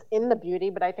substance in the beauty,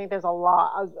 but I think there's a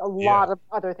lot of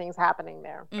other things happening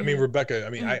there. I mean, Rebecca, I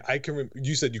mean, I can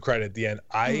you said you cried at the end.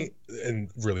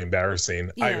 And really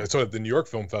embarrassing. I saw it at the New York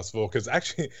Film Festival, because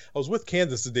actually I was with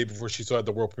Candice the day before she saw it at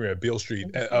the world premiere at Beale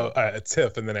Street at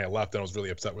TIFF, and then I left and I was really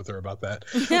upset with her about that.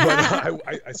 But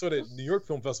I saw it at New York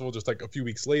Film Festival just like a few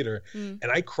weeks later, and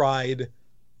I cried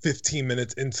 15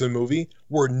 minutes into the movie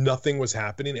where nothing was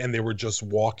happening and they were just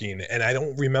walking, and I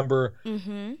don't remember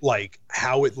like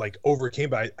how it like overcame,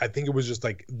 but I think it was just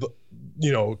like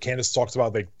Candice talks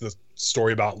about like the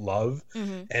story about love,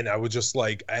 and I was just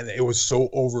like, and it was so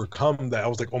overcome that I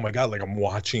was like, oh my god, like I'm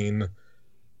watching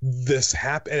this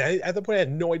happen. And at the point I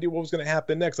had no idea what was going to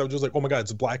happen next. I was just like, oh my god,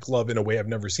 it's Black love in a way I've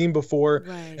never seen before.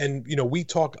 And we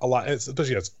talk a lot,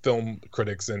 especially as film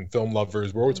critics and film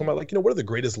lovers, we're always talking about like, what are the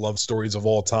greatest love stories of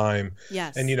all time?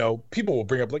 And people will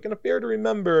bring up like An Affair to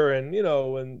Remember, and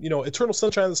Eternal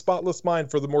Sunshine of the Spotless Mind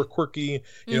for the more quirky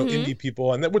indie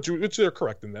people, and that which they're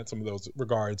correct in that some of those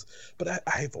regards. But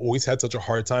I've always had such a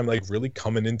hard time like really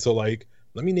coming into like,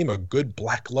 let me name a good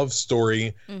Black love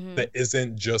story that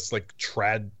isn't just like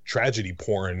tragedy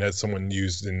porn, as someone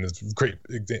used in this great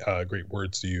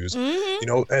words to use.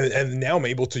 And now I'm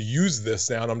able to use this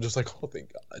now, and I'm just like, oh,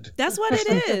 thank God. That's what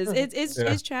it is.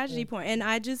 It's tragedy porn, and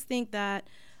I just think that,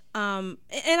 and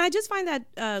I just find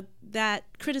that that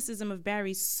criticism of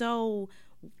Barry so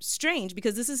strange,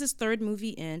 because this is his third movie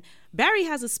in. Barry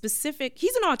has a specific,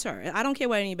 he's an auteur. I don't care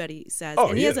what anybody says. Oh,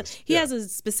 and he has a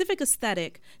specific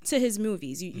aesthetic to his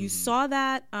movies. You saw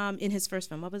that in his first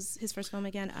film. What was his first film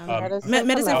again?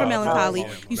 Medicine for Melancholy.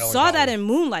 You saw that in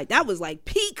Moonlight. That was like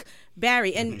peak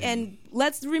Barry. And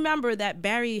let's remember that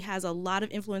Barry has a lot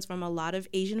of influence from a lot of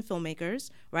Asian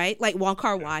filmmakers, right? Like Wong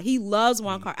Kar-wai. He loves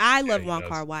Wong Kar. I love Wong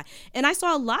Kar-wai. And I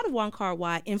saw a lot of Wong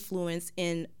Kar-wai influence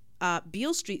in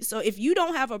Beale Street. So if you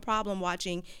don't have a problem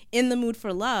watching In the Mood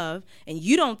for Love and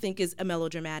you don't think it's a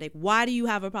melodramatic, why do you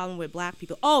have a problem with Black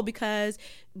people? Oh, because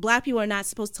Black people are not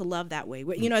supposed to love that way.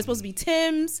 It's supposed to be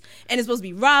Tim's, and it's supposed to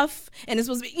be rough, and it's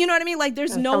supposed to be, you know what I mean? Like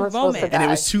there's no romance. And it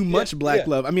was too much Black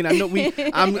love. I mean, I know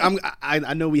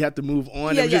I know we have to move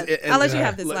on. I'll let you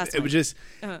have this last one. It was just,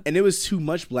 and it was too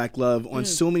much Black love on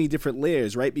so many different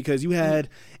layers, right? Because you had,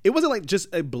 it wasn't like just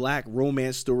a Black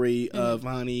romance story of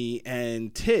Honey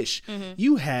and Tish.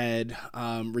 You had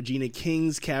Regina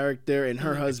King's character and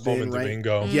her husband, right?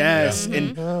 Domingo. Yes,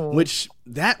 and which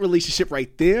that relationship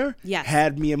right there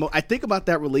had me. I think about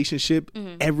that relationship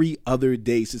every other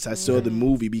day since I saw the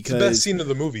movie, because it's the best scene of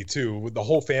the movie too, with the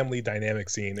whole family dynamic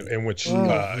scene in which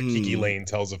Kiki Lane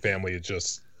tells the family it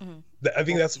just. I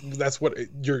think that's what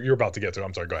you're about to get to.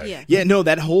 I'm sorry. Go ahead. Yeah. No,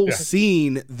 that whole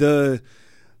scene, the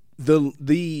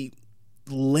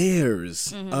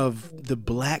layers of the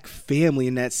black family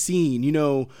in that scene, you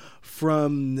know,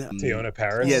 from Tiana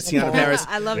Paris. Yeah, Tiana Paris.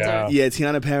 I loved her. Yeah,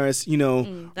 Tiana Paris, you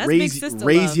know, That's raise big sister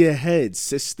raise love. your head,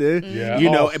 sister. Yeah. You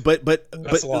know, Oh,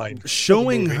 but line.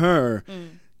 showing her,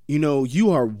 you know,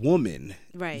 you are woman.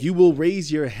 Right. You will raise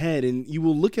your head and you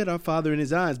will look at our father in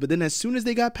his eyes. But then as soon as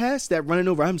they got past that running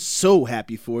over, I'm so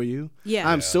happy for you. Yeah.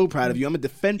 I'm so proud of you. I'm a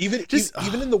defender. Even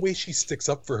in the way she sticks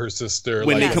up for her sister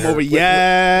When like, they come her- over, when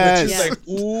yes. she's like,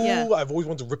 ooh, Yeah. I've always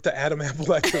wanted to rip the Adam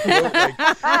apple out your throat. Like,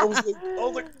 I was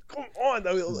like, come on.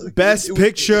 I mean, like, Best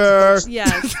picture.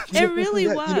 Yes, it really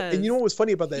yeah, was. and you know what was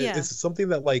funny about that? Yeah. It's something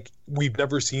that like we've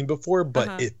never seen before,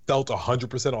 but it felt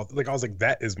 100% like I was like,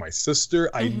 that is my sister.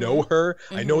 I know her.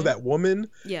 I know that woman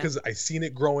Yeah. because I seen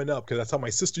it growing up. Because that's how my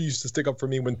sister used to stick up for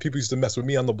me when people used to mess with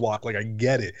me on the block. Like I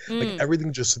get it. Like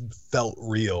everything just felt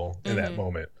real in that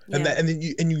moment, and Yeah.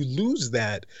 then you lose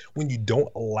that when you don't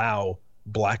allow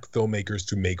Black filmmakers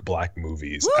to make Black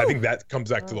movies. I think that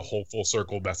comes back to the whole full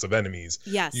circle Best of Enemies.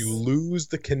 Yes. You lose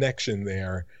the connection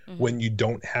there when you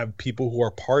don't have people who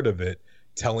are part of it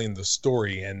telling the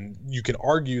story. And you can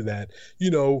argue that,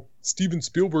 you know, Steven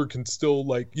Spielberg can still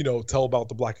like, you know, tell about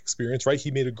the Black experience, right?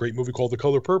 He made a great movie called The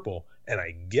Color Purple. And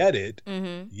I get it.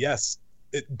 Yes.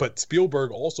 But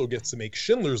Spielberg also gets to make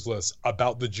Schindler's List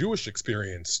about the Jewish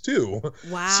experience too.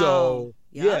 Wow. So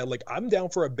Yep. yeah, like I'm down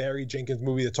for a Barry Jenkins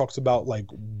movie that talks about like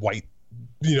white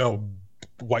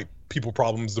people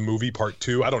problems, the movie part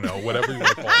 2. I don't know, whatever you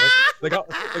want to call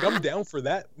it. I'm down for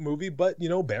that movie, but you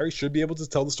know, Barry should be able to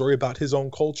tell the story about his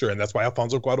own culture, and that's why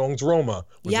Alfonso Cuarón's Roma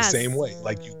was the same way.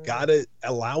 Like you gotta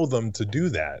allow them to do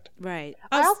that. Right.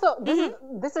 I also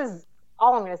this is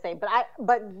all I'm going to say,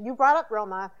 but you brought up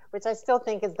Roma, which I still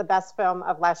think is the best film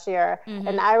of last year,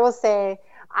 and I will say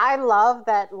I love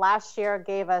that last year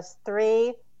gave us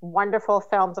 3 wonderful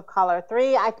films of color.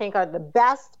 3 I think are the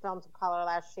best films of color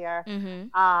last year.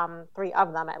 3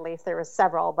 of them at least. There were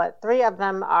several, but 3 of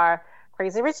them are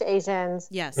Crazy Rich Asians,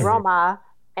 Yes. Roma,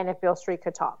 and If Beale Street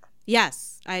Could Talk.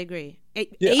 Yes, I agree.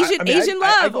 Yeah, Asian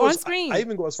love on screen. I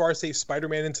even go as far as say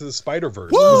Spider-Man Into the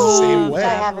Spider-Verse. Woo! The same way. I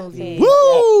haven't seen.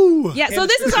 Woo! Yeah, so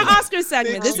this is our Oscar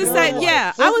segment. This is I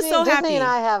was so Disney happy. and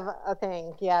I have a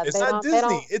thing. Yeah, It's they not don't- they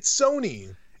don't- Disney. It's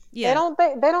Sony. Yeah.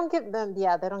 They don't give them.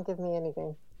 Yeah, they don't give me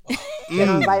anything. They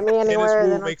don't invite me anywhere. Candice, They we'll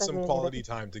don't make send some me quality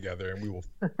anything. time together, and we will.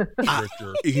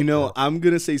 You know, I'm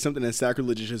gonna say something that's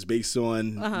sacrilegious just based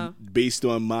on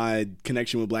my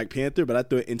connection with Black Panther, but I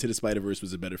thought Into the Spider-Verse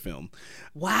was a better film,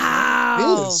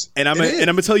 Wow. It is. and I'm It is.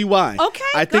 gonna tell you why. Okay,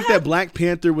 I go think ahead. that Black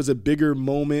Panther was a bigger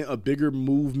moment, a bigger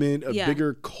movement, a Yeah.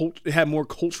 bigger it had more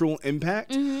cultural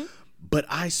impact. But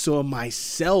I saw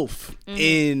myself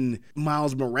in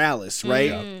Miles Morales,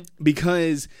 right?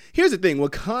 Because here's the thing,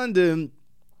 Wakanda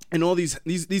and all these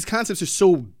concepts are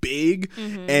so big,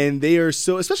 and they are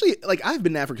so, especially like I've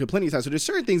been in Africa plenty of times, so there's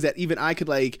certain things that even I could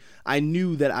like, I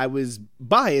knew that I was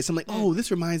biased. I'm like, oh,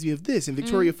 this reminds me of this in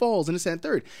Victoria Falls and this and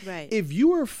third. Right. If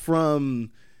you are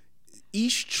from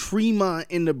East Tremont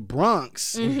in the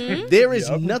Bronx, there is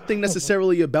nothing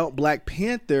necessarily about Black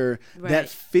Panther that Right.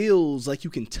 feels like you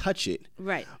can touch it.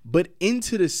 Right. But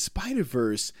Into the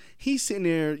Spider-Verse, he's sitting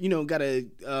there, you know, got a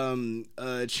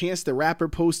Chance the Rapper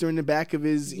poster in the back of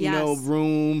his, you know, Yes.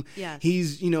 room. Yes.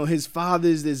 He's, you know, his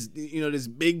father's this, you know, this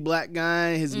big black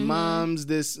guy. His mom's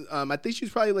this, I think she's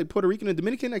probably like Puerto Rican or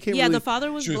Dominican. I can't Yeah, really. the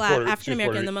father was She was black, Puerto- African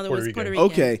American, she was the mother Puerto was Rican. Puerto Rican.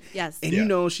 Okay. Yes. And Yeah. you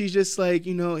know, she's just like,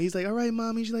 you know, he's like, all right,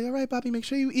 mommy. She's like, all right, Poppy, make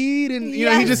sure you eat. And you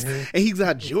know, he just, and he's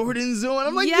got Jordans on.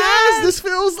 I'm like, yes, this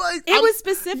feels like It was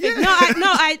specific.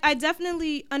 Yeah. I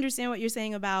definitely understand what you're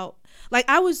saying about, like,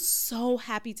 I was so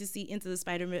happy to see Into the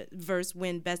Spider-Verse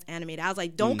win Best Animated. I was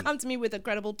like, don't come to me with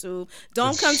Incredible 2.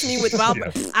 Don't come to me with Wild.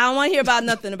 Yes. I don't want to hear about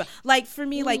nothing about, like, for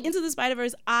me, like, Into the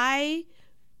Spider-Verse, I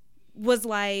was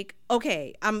like,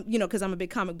 okay, I'm, you know, because I'm a big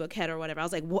comic book head or whatever. I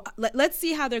was like, well, let's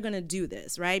see how they're gonna do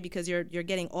this, right? Because you're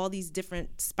getting all these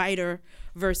different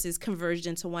Spider-Verses converged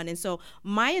into one. And so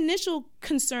my initial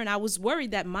concern, I was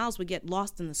worried that Miles would get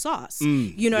lost in the sauce.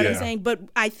 You know what I'm Yeah. saying? But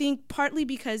I think partly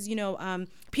because, you know,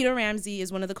 Peter Ramsey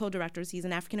is one of the co-directors. He's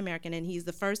an African American, and he's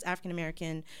the first African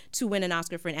American to win an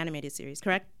Oscar for an animated series.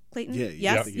 Correct, Clayton? Yeah,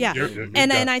 Yes. yeah. Yeah. You're-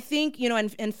 And yeah. I think, you know,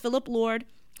 and Philip Lord,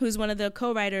 who's one of the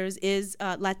co-writers, is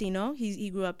Latino. He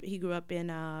grew up in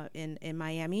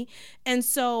Miami, and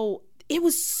so it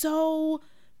was so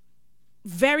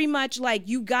very much like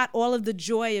you got all of the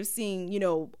joy of seeing, you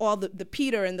know, all the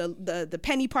Peter and the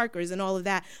Penny Parkers and all of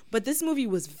that. But this movie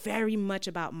was very much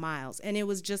about Miles. And it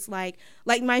was just like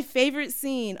my favorite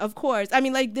scene, of course. I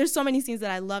mean, like, there's so many scenes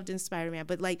that I loved in Spider-Man,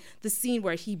 but like the scene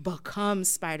where he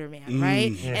becomes Spider-Man,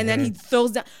 right? Mm-hmm. And then he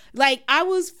throws down, like, I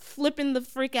was flipping the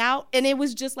frick out. And it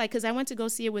was just like, because I went to go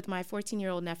see it with my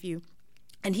 14-year-old nephew.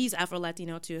 And he's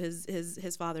Afro-Latino too.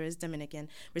 His father is Dominican.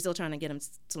 We're still trying to get him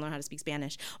to learn how to speak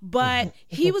Spanish. But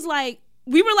he was like,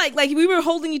 we were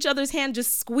holding each other's hand,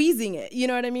 just squeezing it. You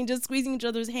know what I mean? Just squeezing each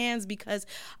other's hands, because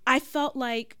I felt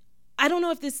like, I don't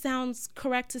know if this sounds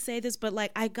correct to say this, but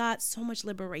like I got so much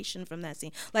liberation from that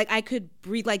scene. Like I could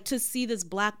breathe, like to see this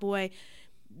black boy,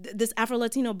 this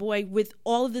Afro-Latino boy with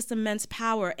all of this immense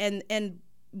power, and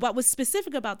what was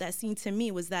specific about that scene to me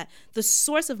was that the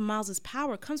source of Miles's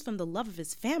power comes from the love of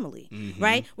his family,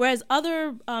 right? Whereas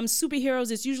other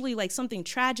superheroes, it's usually like something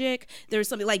tragic. There's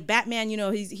something like Batman, you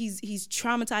know, he's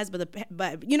traumatized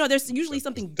but you know, there's usually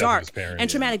something dark and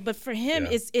traumatic. But for him,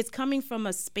 it's coming from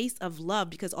a space of love,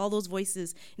 because all those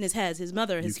voices in his head, his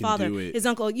mother, his father, his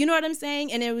uncle, you know what I'm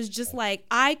saying? And it was just like,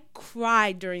 I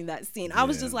cried during that scene. I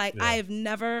was just like, I have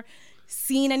never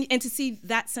seen and to see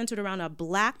that centered around a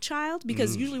black child,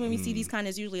 because usually when we see these kind,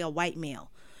 it's usually a white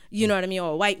male, you know what I mean,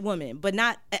 or a white woman, but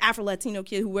not an Afro-Latino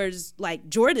kid who wears like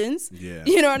Jordans.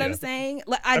 You know what I'm saying?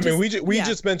 Like, I mean, we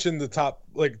just mentioned the top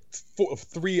like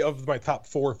 3 of my top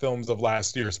 4 films of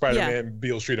last year: Spider-Man,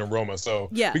 Beale Street, and Roma. So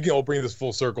we can all bring this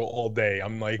full circle all day.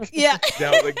 I'm like,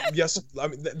 now, like, yes, I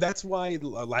mean that's why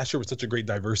last year was such a great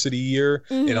diversity year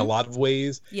in a lot of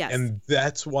ways. And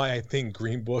that's why I think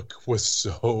Green Book was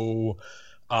so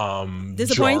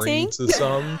disappointing to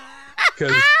some.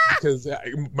 Because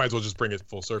I might as well just bring it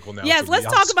full circle now. Yes, let's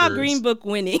talk about Green Book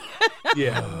winning.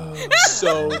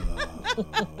 So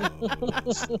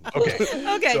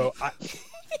okay. So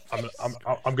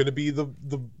I'm gonna be the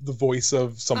voice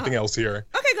of something else here.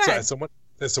 Okay, go ahead.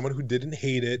 As someone who didn't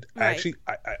hate it, I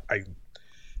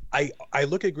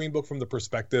look at Green Book from the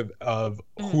perspective of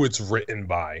who it's written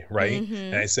by, right?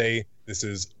 And I say this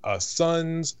is a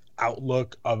son's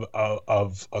outlook of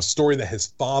a story that his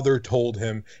father told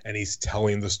him, and he's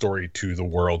telling the story to the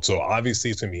world. So obviously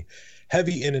it's gonna be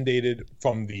heavy inundated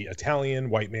from the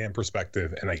Italian white man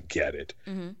perspective, and I get it.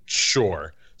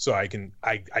 Sure. So I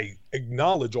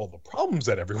acknowledge all the problems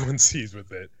that everyone sees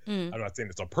with it. I'm not saying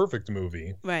it's a perfect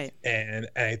movie, right? And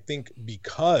I think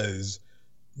because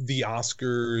the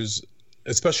Oscars,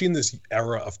 especially in this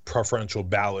era of preferential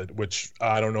ballot, which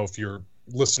I don't know if your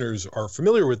listeners are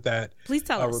familiar with that. Please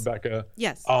tell us, Rebecca.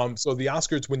 Yes. So the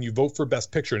Oscars, when you vote for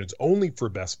Best Picture, and it's only for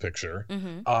Best Picture,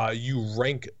 you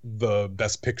rank the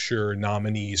Best Picture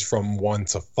nominees from 1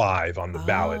 to 5 on the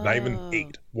ballot, not even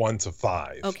 8, 1 to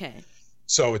 5. Okay.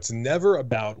 So it's never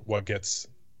about what gets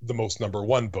the most number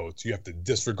 1 votes. You have to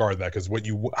disregard that, because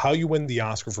how you win the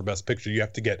Oscar for Best Picture, you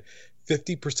have to get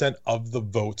 50% of the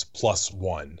votes plus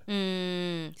 1.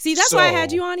 See, that's why I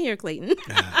had you on here, Clayton.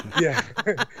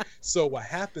 So what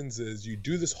happens is you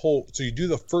do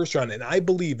the first round, and I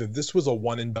believe if this was a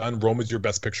one and done, Roma's your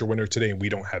Best Picture winner today, and we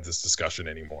don't have this discussion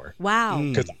anymore. Wow.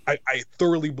 Because I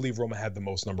thoroughly believe Roma had the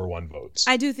most number 1 votes.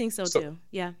 I do think so too.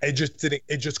 Yeah. It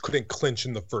just couldn't clinch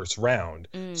in the first round.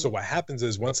 So what happens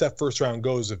is once that first round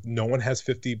goes, if no one has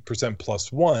 50%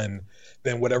 plus 1,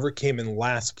 then whatever came in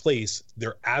last place,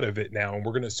 they're out of it now, and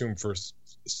we're going to assume for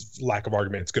lack of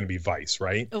argument it's going to be Vice,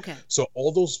 right? Okay. So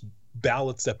all those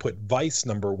ballots that put Vice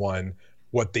number 1,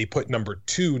 what they put number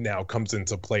 2 now comes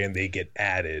into play, and they get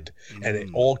added, and it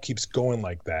all keeps going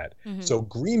like that. So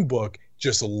Green Book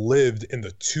just lived in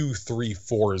the 2, 3,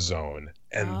 4 zone,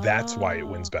 and that's why it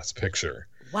wins Best Picture.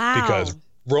 Wow. Because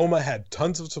Roma had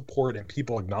tons of support and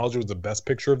people acknowledged it was the Best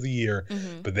Picture of the year.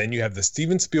 But then you have the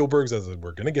Steven Spielbergs, as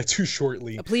we're going to get to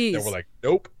shortly, that were like,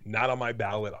 nope, not on my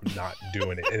ballot. I'm not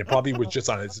doing it. And it probably was just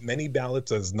on as many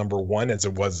ballots as number 1 as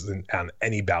it was on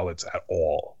any ballots at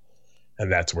all.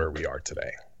 And that's where we are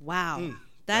today. Wow.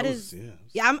 That is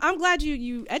I'm glad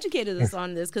you educated us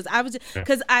on this, because I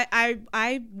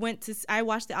watched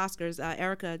the Oscars.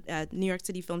 Erica at New York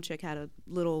City Film Chick had a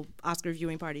little Oscar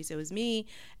viewing party. So it was me,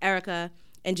 Erica,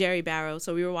 and Jerry Barrow.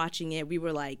 So we were watching it. We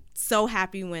were like so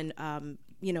happy when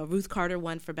Ruth Carter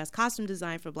won for Best Costume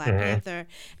Design for Black Panther,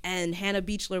 and Hannah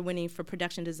Beachler winning for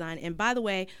Production Design. And by the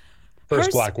way,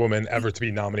 first Black woman ever to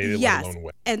be nominated, let alone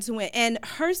win. And to win. And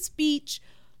her speech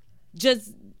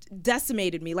just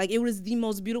decimated me. Like, it was the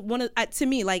most beautiful one to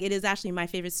me. Like, it is actually my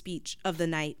favorite speech of the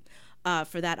night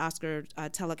for that Oscar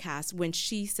telecast, when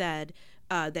she said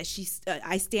that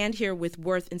I stand here with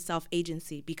worth and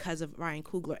self-agency because of Ryan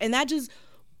Coogler. And that just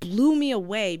blew me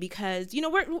away, because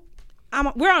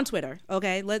we're on Twitter,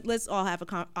 okay? Let's all have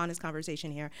a honest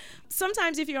conversation here.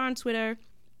 Sometimes if you're on Twitter,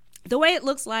 the way it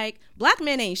looks like, black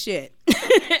men ain't shit.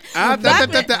 I've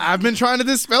been trying to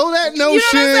dispel that notion. You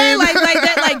know what I'm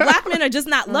saying? Like black men are just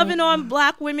not loving on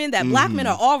black women. That black men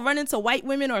are all running to white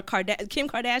women or Kim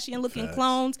Kardashian looking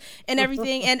clones and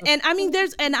everything. And I mean,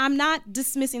 I'm not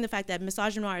dismissing the fact that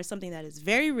misogynoir is something that is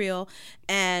very real,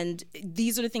 and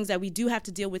these are the things that we do have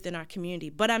to deal with in our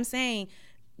community. But I'm saying,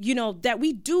 that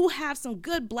we do have some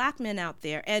good black men out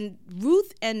there, and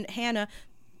Ruth and Hannah,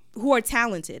 who are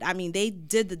talented. I mean, they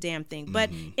did the damn thing. But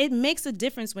it makes a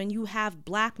difference when you have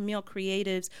black male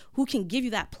creatives who can give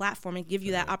you that platform and give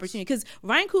you that opportunity. Because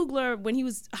Ryan Coogler, when he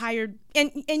was hired,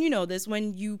 and you know this,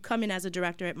 when you come in as a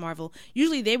director at Marvel,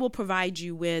 usually they will provide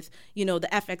you with, the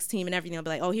FX team and everything. They'll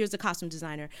be like, oh, here's the costume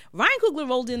designer. Ryan Coogler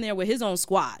rolled in there with his own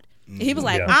squad. He was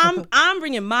like, I'm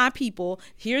bringing my people.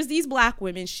 Here's these black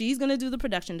women. She's going to do the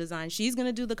production design. She's going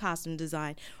to do the costume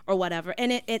design or whatever.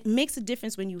 And it makes a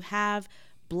difference when you have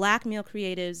black male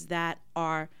creatives that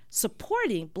are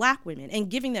supporting black women and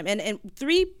giving them, and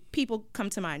three people come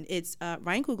to mind. It's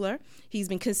Ryan Coogler. He's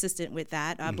been consistent with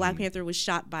that. Black Panther was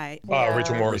shot by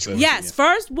Rachel Morrison. Yes,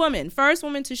 first woman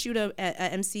to shoot a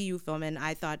MCU film, and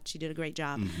I thought she did a great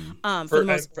job.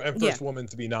 First woman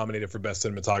to be nominated for Best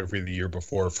Cinematography of the year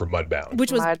before for Mudbound,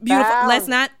 which was beautiful. Let's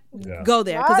not go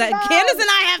there, because Candice and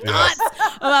I have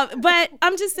thoughts. But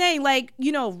I'm just saying,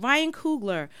 Ryan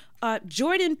Coogler,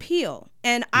 Jordan Peele,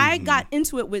 and I got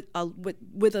into it with a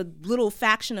little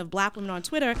faction of black women on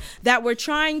Twitter that were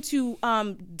trying to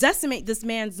decimate this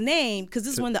man's name, because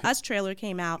this is when the Us trailer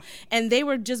came out, and they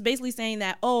were just basically saying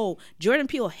that, Jordan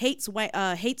Peele hates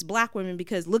black women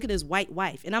because look at his white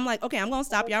wife. And I'm like, okay, I'm gonna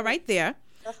stop y'all right there.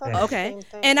 Okay,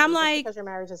 and I'm like, because you're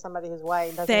married to somebody who's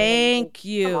white. Thank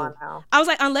you. Come on now. I was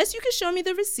like, unless you can show me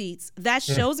the receipts that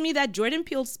shows me that Jordan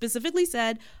Peele specifically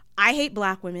said, I hate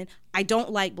black women. I don't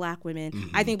like black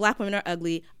women. I think black women are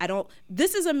ugly.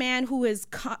 This is a man who is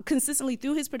consistently,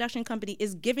 through his production company,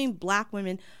 is giving black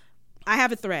women. I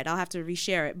have a thread. I'll have to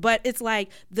reshare it. But it's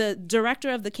like the director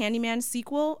of the Candyman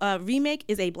sequel remake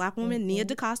is a black woman, Nia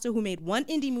DaCosta, who made one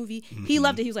indie movie. He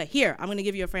loved it. He was like, here, I'm going to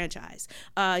give you a franchise.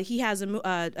 He has a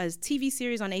TV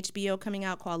series on HBO coming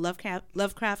out called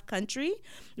Lovecraft Country,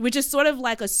 which is sort of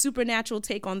like a supernatural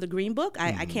take on the Green Book.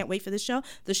 I can't wait for this show.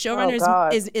 The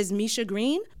showrunner is Misha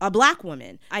Green, a black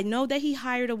woman. I know that he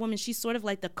hired a woman. She's sort of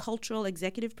like the cultural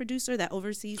executive producer that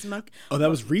oversees Oh, that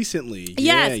was recently.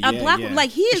 Yes, a black woman. Like,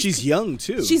 he is. She's young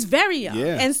too. She's very young.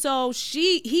 Yeah. And so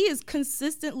he is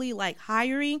consistently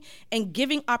hiring and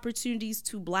giving opportunities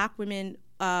to black women,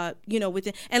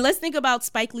 within. And let's think about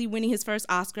Spike Lee winning his first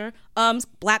Oscar.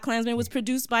 Black Klansman was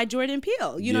produced by Jordan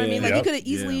Peele. You know what I mean? Like, he could have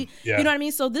easily, you know what I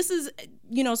mean? So this is,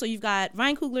 so you've got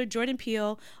Ryan Coogler, Jordan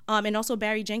Peele, and also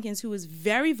Barry Jenkins, who is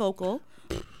very vocal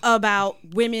about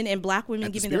women and black women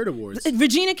at giving the Spirit Awards.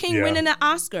 Regina King winning an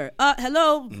Oscar.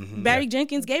 Barry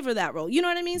Jenkins gave her that role. You know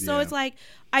what I mean? So it's like,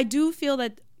 I do feel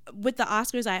that with the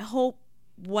Oscars, I hope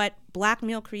what black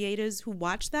male creators who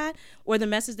watch that, or the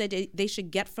message that they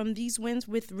should get from these wins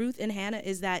with Ruth and Hannah,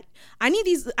 is that I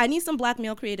need some black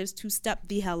male creators to step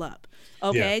the hell up.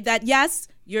 Okay, that yes,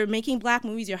 you're making black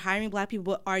movies, you're hiring black people,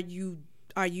 but are you,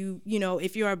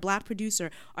 if you're a black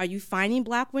producer, are you finding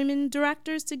black women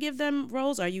directors to give them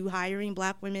roles? Are you hiring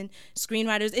black women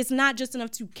screenwriters? It's not just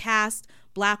enough to cast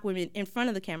black women in front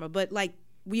of the camera, but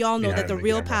we all know that the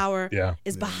real power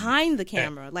is behind the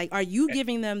camera. Are you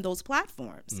giving them those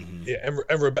platforms? Yeah,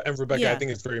 and Rebecca, I think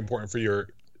it's very important for your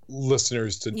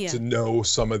listeners to know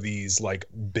some of these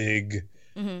big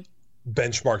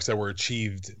benchmarks that were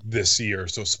achieved this year.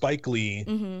 So Spike Lee,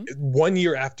 1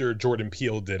 year after Jordan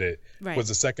Peele did it, was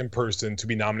the second person to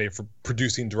be nominated for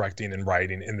producing, directing, and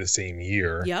writing in the same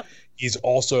year. Yep. He's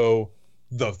also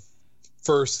the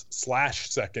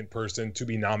first/second person to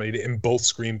be nominated in both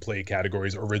screenplay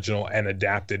categories, original and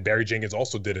adapted. Barry Jenkins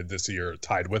also did it this year,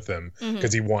 tied with him,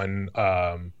 because he won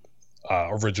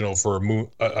original for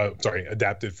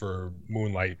adapted for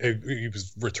Moonlight. He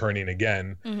was returning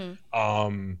again.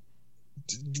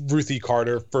 Ruthie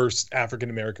Carter, first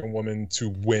African-American woman to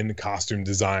win costume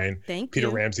design. Peter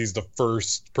Ramsey's the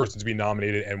first person to be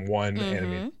nominated and won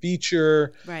animated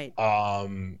feature. Right.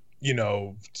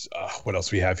 What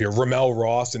else we have here? Ramel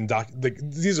Ross and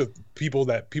these are people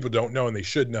that people don't know and they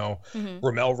should know.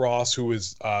 Ramel Ross, who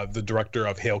is the director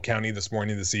of Hale County This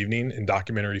Morning, This Evening in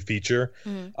documentary feature.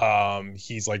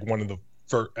 He's one of the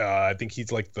first, I think he's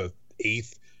the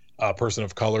 8th person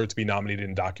of color to be nominated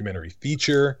in documentary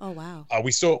feature. Oh wow.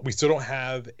 We still don't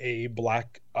have a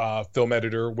black film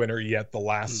editor winner yet. The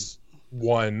last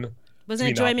one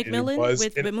wasn't it Joy McMillan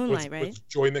with Moonlight, right? With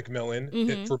Joy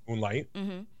McMillan for Moonlight.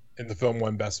 in the film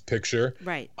won Best Picture.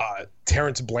 Right.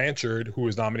 Terrence Blanchard, who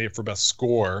was nominated for Best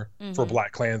Score for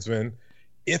Black Klansman,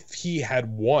 if he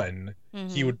had won,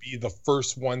 he would be the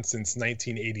first one since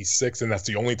 1986, and that's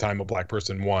the only time a Black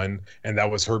person won, and that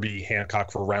was Herbie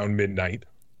Hancock for Round Midnight.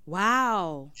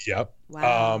 Wow. Yep.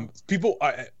 Wow. People,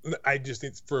 I just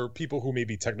think for people who may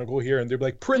be technical here, and they're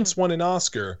like, Prince won an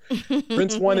Oscar.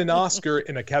 Prince won an Oscar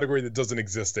in a category that doesn't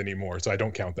exist anymore, so I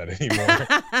don't count that anymore.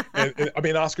 and, I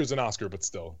mean, Oscar's an Oscar, but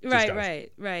still.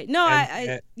 Right.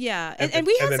 No, yeah. And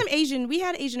we had we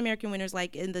had Asian American winners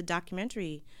like in the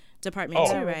documentary department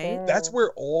too, right? That's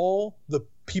where all the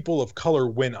people of color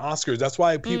win Oscars. That's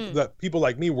why people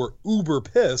like me were uber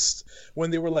pissed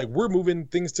when they were like, we're moving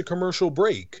things to commercial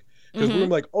break. Because we were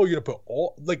like, oh, you're going to put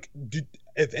all, like,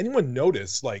 if anyone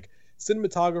noticed, like,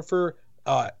 cinematographer,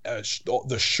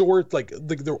 the short, like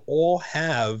they all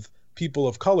have people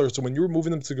of color. So when you were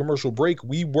moving them to commercial break,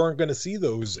 we weren't going to see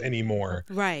those anymore.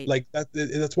 Right. Like,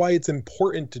 that's why it's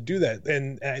important to do that.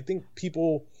 And I think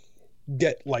people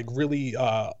get like really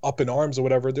up in arms or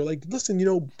whatever. They're like, listen, you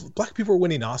know, Black people are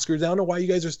winning Oscars. I don't know why you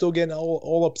guys are still getting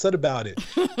all upset about it.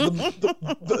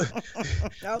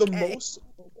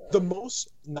 The most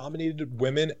nominated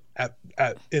women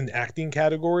in acting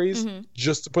categories,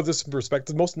 just to put this in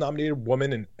perspective, the most nominated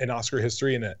woman in Oscar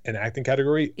history in an acting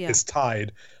category is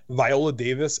tied Viola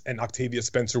Davis and Octavia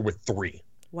Spencer with 3.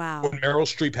 Wow. When Meryl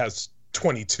Streep has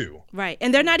 22. Right.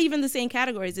 And they're not even the same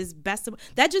categories as best.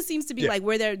 That just seems to be like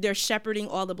where they're shepherding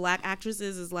all the Black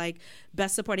actresses is like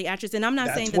best supporting actress. And I'm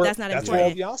not saying that's not important. That's where all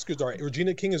the Oscars are.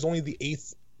 Regina King is only the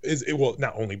 8th, well,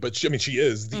 not only, but she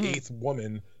is the 8th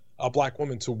woman, a Black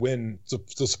woman to win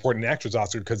the supporting actress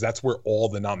Oscar, because that's where all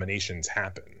the nominations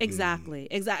happen. Exactly.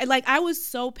 Like, I was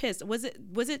so pissed. Was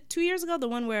it 2 years ago? The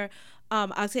one where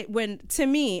I'll say, when, to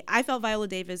me, I felt Viola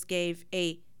Davis gave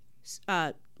a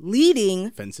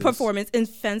leading performance in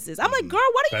Fences. I'm like, girl,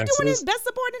 what are you doing as best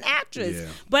supporting actress? Yeah.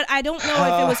 But I don't know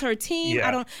if it was her team.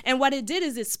 Yeah. And what it did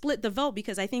is it split the vote,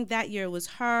 because I think that year was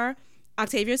her,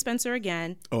 Octavia Spencer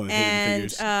again,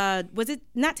 and was it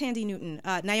not Tandy Newton,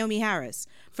 Naomi Harris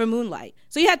for Moonlight.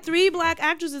 So you had 3 Black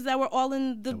actresses that were all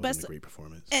in the best. A great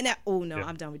performance. And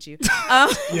I'm done with you. But I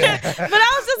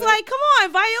was just like, come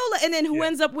on, Viola, and then who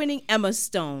ends up winning? Emma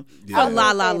Stone for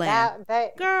La La Land.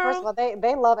 Girl, first of all,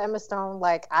 they love Emma Stone.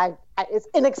 Like it's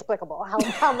inexplicable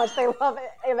how much they love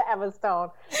Emma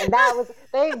Stone, and that was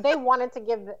they wanted to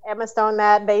give Emma Stone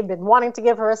that. They've been wanting to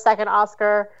give her a second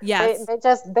Oscar. Yes,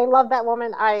 they love that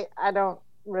woman. I don't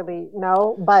really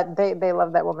know, but they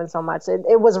love that woman so much.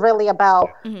 It was really about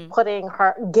giving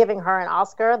her an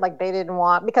Oscar. Like, they didn't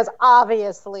want, because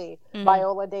obviously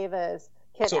Viola Davis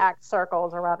can act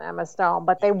circles around Emma Stone,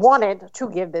 but they wanted to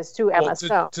give this to Emma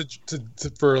Stone.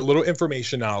 For a little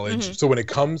information knowledge, so when it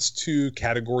comes to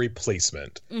category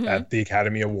placement at the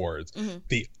Academy Awards,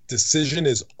 the decision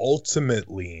is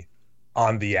ultimately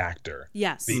on the actor.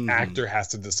 Yes. The actor has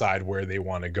to decide where they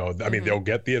want to go. I mean, they'll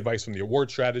get the advice from the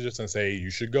award strategist and say, you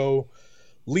should go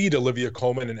lead Olivia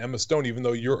Colman and Emma Stone, even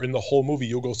though you're in the whole movie,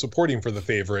 you'll go supporting for the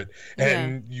favorite,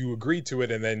 and you agree to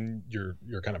it, and then you're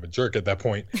kind of a jerk at that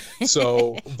point.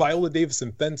 So Viola Davis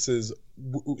in Fences,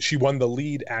 she won the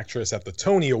lead actress at the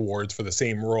Tony Awards for the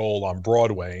same role on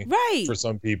Broadway, right, for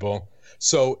some people.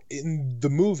 So in the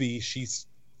movie, she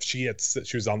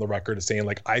was on the record as saying,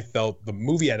 like, I felt the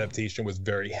movie adaptation was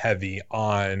very heavy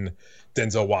on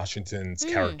Denzel Washington's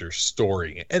character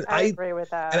story, and I agree with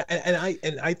that.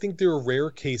 And I think there are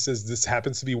rare cases. This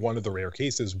happens to be one of the rare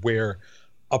cases where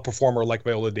a performer like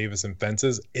Viola Davis in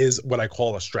Fences is what I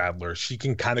call a straddler. She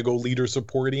can kind of go lead or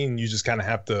supporting, and you just kind of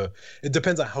have to. It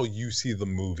depends on how you see the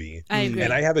movie. I agree.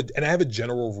 And I have a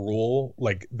general rule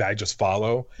like that I just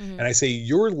follow, and I say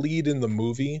your lead in the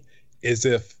movie is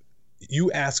if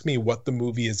you ask me what the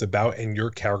movie is about and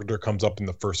your character comes up in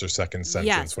the first or second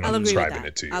sentence when I'm describing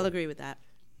it to you. I'll agree with that.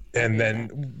 And then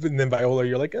Viola,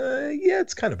 you're like, yeah,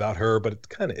 it's kind of about her, but it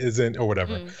kind of isn't, or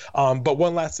whatever. But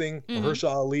one last thing,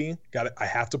 Mahershala Ali, I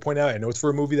have to point out, I know it's for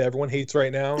a movie that everyone hates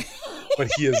right now, but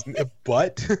he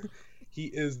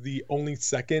is the only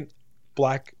second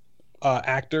Black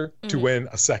actor to win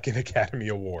a second Academy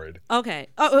Award. Okay.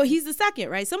 Oh, he's the second,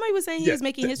 right? Somebody was saying he was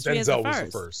making history as the first. Was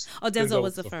the first. Oh, Denzel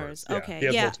was the first. Yeah. Okay.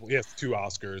 He has 2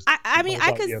 Oscars. He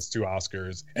has 2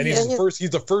 Oscars, and he's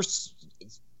the first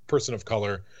person of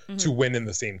color to win in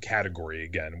the same category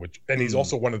again. He's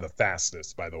also one of the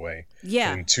fastest, by the way.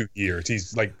 Yeah. In 2 years,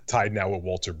 he's like tied now with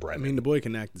Walter Brennan. I mean, the boy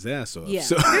can act his ass off. Yeah.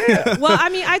 So. Well, I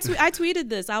mean, I tweeted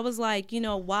this. I was like,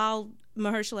 while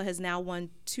Mahershala has now won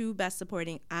 2 Best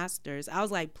Supporting Oscars. I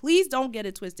was like, please don't get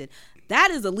it twisted.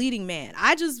 That is a leading man.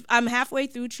 I'm halfway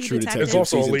through True Detective. It's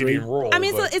also a leading role. I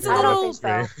mean, it's a I little. don't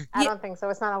think so. I don't think so.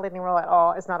 It's not a leading role at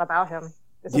all. It's not about him.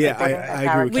 It's I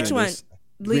agree with Which one? Candice.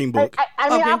 Green Book. I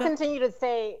mean, Green I'll Book? continue to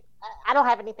say I don't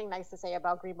have anything nice to say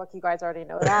about Green Book. You guys already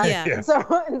know that. Yeah. And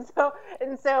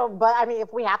so, but I mean,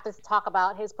 if we have to talk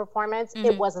about his performance,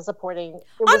 it was a supporting.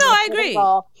 I agree.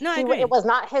 Role. No, I agree. It was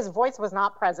not, his voice was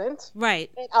not present. Right.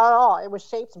 At all. It was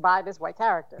shaped by this white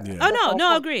character. Yeah. Oh,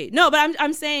 no, agree. No, but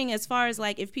I'm saying as far as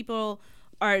like if people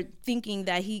are thinking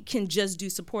that he can just do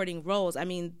supporting roles, I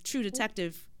mean, True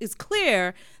Detective is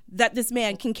clear that this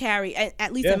man can carry,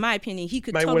 at least in my opinion, he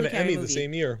could totally carry a movie. Might win an Emmy the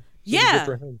same year. Yeah.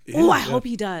 Oh, I hope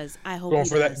he does. Going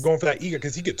for that eager,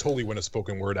 because he could totally win a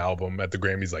spoken word album at the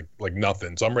Grammys like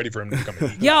nothing. So I'm ready for him to become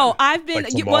an EGOT. Yo, I've been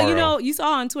like you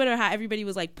saw on Twitter how everybody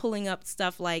was like pulling up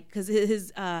stuff like because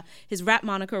his rap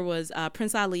moniker was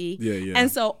Prince Ali. Yeah.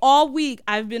 And so all week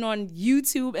I've been on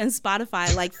YouTube and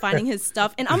Spotify like finding his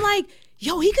stuff, and I'm like,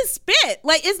 yo, he can spit.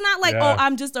 Like it's not like oh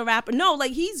I'm just a rapper. No,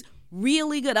 like he's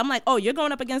really good. I'm like, oh, you're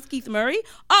going up against Keith Murray?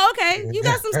 Oh, okay, you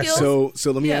got some skills.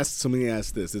 So let me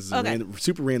ask this. This is a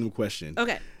super random question.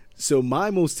 Okay. So my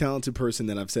most talented person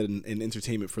that I've said in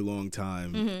entertainment for a long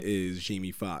time is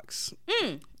Jamie Foxx.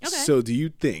 Okay. So do you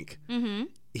think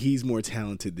he's more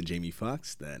talented than Jamie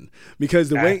Foxx then? Because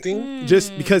the way,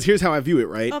 because here's how I view it,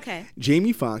 right? Okay.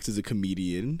 Jamie Foxx is a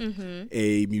comedian,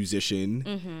 a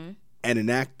musician, and an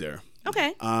actor.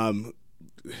 Okay.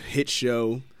 Hit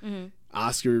show,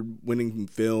 Oscar-winning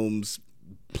films,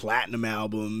 platinum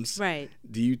albums. Right.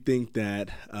 Do you think that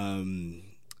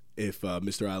if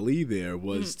Mr. Ali there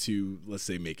was to, let's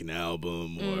say, make an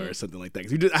album or something like that?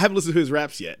 Because I haven't listened to his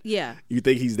raps yet. Yeah. You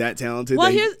think he's that talented? Well,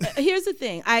 here's the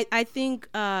thing. I think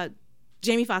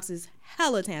Jamie Foxx is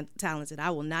hella talented. I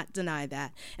will not deny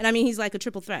that. And I mean, he's like a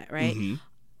triple threat, right?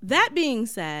 That being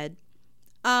said,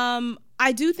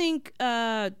 I do think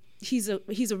he's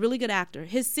a really good actor.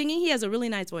 His singing, he has a really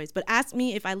nice voice. But ask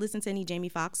me if I listen to any Jamie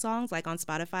Foxx songs, like on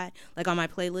Spotify, like on my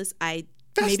playlist,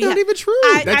 That's not even true.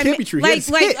 That can't be true. Like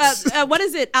what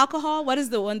is it? Alcohol? What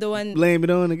is the one? Blame it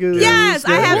on the good. Yes,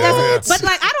 I have that. But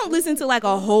like, I don't listen to like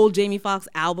a whole Jamie Foxx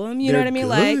album. You know what I mean?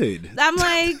 Good. Like, I'm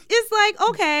like, it's like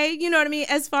okay, you know what I mean?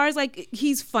 As far as like,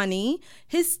 he's funny.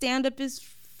 His stand up is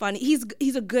funny.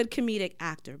 He's a good comedic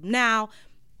actor. Now,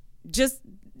 just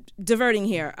diverting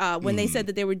here, when they said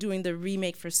that they were doing the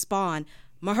remake for Spawn,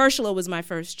 Mahershala was my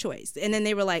first choice, and then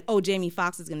they were like, "Oh, Jamie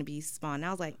Foxx is going to be Spawn." And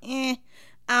I was like, I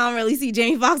don't really see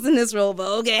Jamie Foxx in this role, but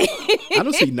okay. I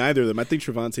don't see neither of them. I think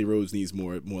Trevante Rhodes needs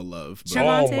more love. But.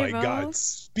 Oh my God!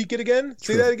 Speak it again.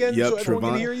 Say that again, so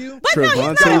everyone can hear you. But no,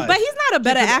 he's not a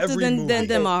better actor than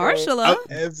Mahershala.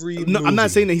 I'm not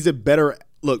saying that he's a better.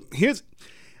 Look,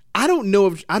 I don't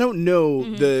know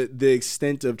the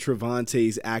extent of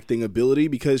Trevante's acting ability,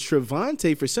 because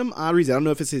Trevante, for some odd reason, I don't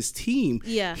know if it's his team.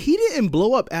 Yeah, he didn't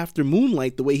blow up after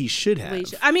Moonlight the way he should have.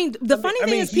 I mean, the funny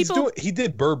thing is he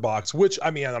did Bird Box, which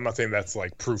I mean, I'm not saying that's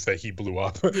like proof that he blew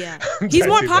up. Yeah, he's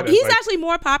actually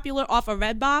more popular off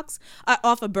a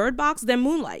off a Bird Box than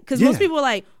Moonlight, because most people are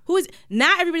like, who is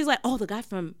now? Everybody's like, oh, the guy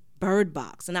from Bird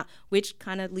Box, and which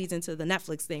kind of leads into the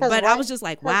Netflix thing. But I was just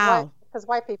like, wow. Because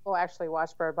white people actually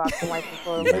watch Bird Box, and white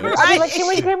people. I mean, like, can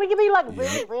we be like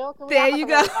really real? There you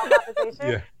go.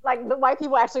 Yeah. Like the white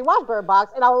people actually watch Bird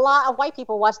Box, and a lot of white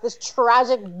people watch this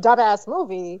tragic dumbass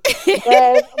movie,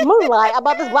 Moonlight,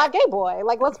 about this black gay boy.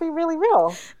 Like, let's be really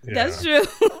real. Yeah. That's true.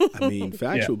 I mean,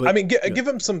 factual. But I mean, give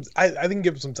him some. I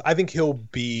think he'll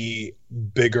be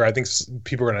bigger. I think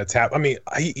people are going to tap. I mean,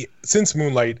 since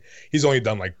Moonlight, he's only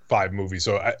done like 5 movies.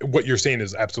 So what you're saying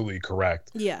is absolutely correct.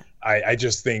 Yeah. I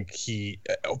just think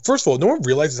first of all, no one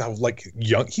realizes how like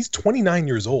young he's 29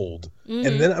 years old,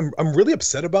 and then I'm really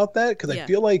upset about that, because I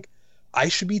feel like I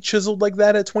should be chiseled like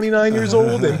that at 29 years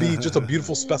old and be just a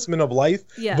beautiful specimen of life.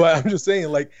 Yeah. But I'm just saying,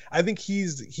 like, I think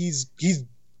he's.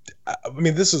 I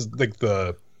mean, this is like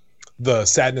the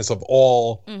sadness of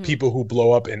all people who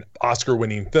blow up in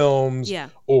Oscar-winning films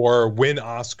or win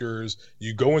Oscars.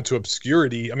 You go into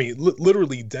obscurity. I mean,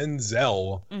 literally,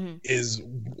 Denzel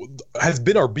has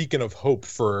been our beacon of hope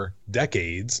for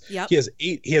decades. Yep. He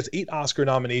has 8 Oscar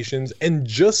nominations, and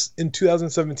just in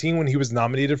 2017, when he was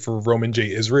nominated for Roman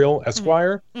J. Israel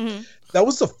Esquire, that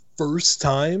was the first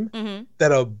time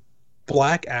that a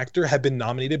Black actor had been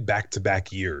nominated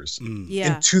back-to-back years in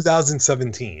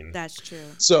 2017. That's true.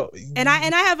 So, and I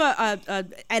have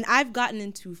and I've gotten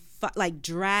into like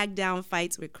drag down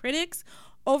fights with critics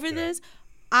over this,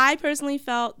 I personally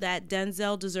felt that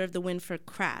Denzel deserved the win for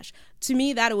Crash. To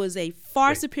me, that was a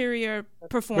far superior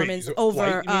performance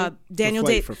over Daniel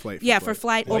Day. For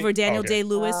Flight over Daniel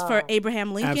Day-Lewis for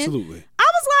Abraham Lincoln. Absolutely. I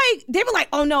was like, they were like,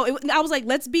 oh no. I was like,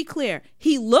 let's be clear.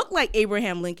 He looked like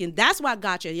Abraham Lincoln. That's what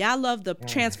got you. Yeah, I love the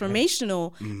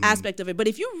transformational aspect of it. But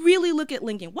if you really look at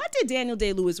Lincoln, what did Daniel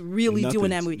Day-Lewis really do in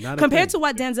that movie compared to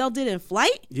what Denzel did in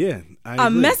Flight? Yeah, I agree. A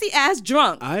messy ass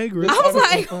drunk. I agree. I was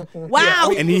like, wow. Yeah, I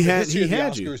mean, and he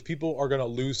had Oscars, you. People are gonna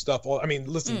lose stuff. I mean,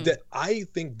 listen, I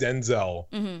think Denzel,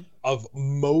 of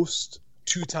most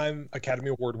two-time Academy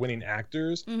Award-winning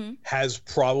actors, has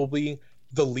probably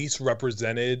the least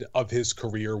represented of his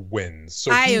career wins.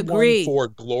 So I agree. Won for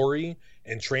Glory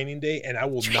and Training Day, and I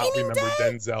will not remember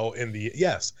Denzel in the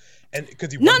and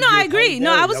because I agree.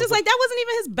 No, I was just like, that wasn't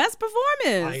even his best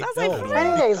performance. I was like,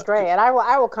 Training Day is great, and I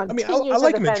will continue I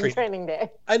like to defend Training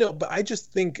Day. I know, but I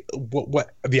just think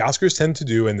what the Oscars tend to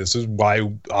do, and this is why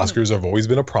Oscars have always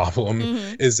been a problem,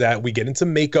 is that we get into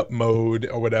makeup mode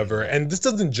or whatever, and this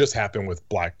doesn't just happen with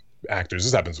Black actors.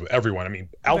 This happens with everyone. I mean,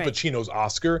 Al Pacino's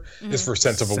Oscar is for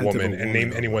Scent of a Woman, and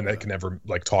name anyone that can ever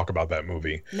like talk about that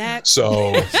movie. Next.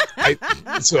 So,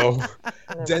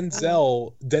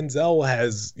 Denzel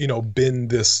has been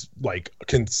this like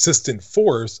consistent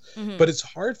force, but it's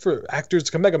hard for actors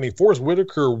to come back. I mean, Forrest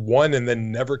Whitaker won and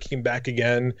then never came back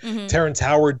again. Terrence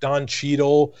Howard, Don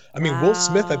Cheadle. I mean, Will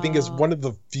Smith, I think, is one of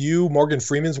the few. Morgan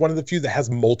Freeman's one of the few that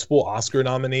has multiple Oscar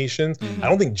nominations. I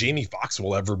don't think Jamie Foxx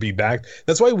will ever be back.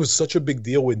 That's why it was such a big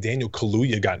deal when Daniel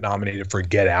Kaluuya got nominated for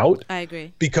Get Out. I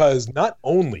agree. Because not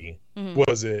only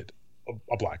was it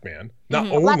a black man, not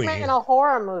only black man in a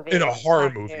horror movie.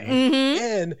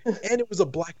 And it was a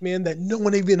black man that no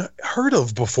one even heard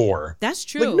of before. That's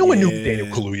true. Like no one knew who Daniel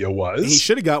Kaluuya was. He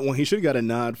should have got one. He should have got a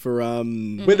nod for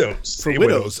Widows. For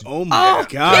Widows. Oh my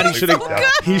God.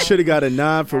 He should have got a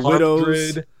nod for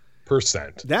Widows.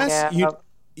 100%. That's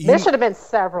there should have been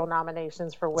several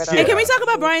nominations for Widows. And can we talk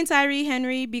about Brian Tyree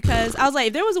Henry? Because I was like,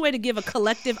 if there was a way to give a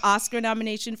collective Oscar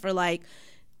nomination for like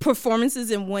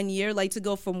performances in 1 year, like to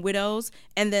go from Widows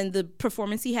and then the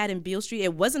performance he had in Beale Street,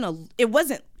 it was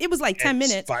like 10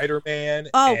 minutes. Spider-Man.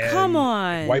 Oh, come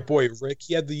on. White Boy Rick.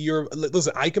 He had the year.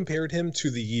 Listen, I compared him to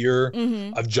the year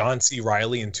of John C.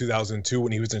 Reilly in 2002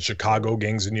 when he was in Chicago,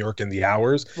 Gangs of New York, and The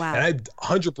Hours. Wow. And I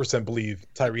 100% believe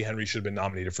Tyree Henry should have been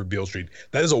nominated for Beale Street.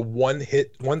 That is a one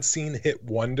scene hit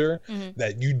wonder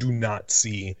that you do not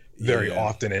see very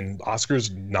often. And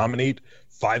Oscars nominate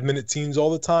 5-minute scenes all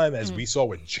the time, as we saw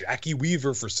with Jackie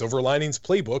Weaver for Silver Linings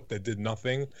Playbook that did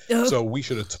nothing. So we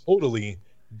should have totally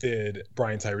did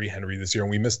Brian Tyree Henry this year, and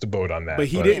we missed the boat on that. But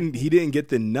he didn't get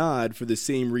the nod for the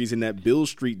same reason that Beale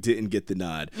Street didn't get the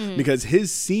nod, because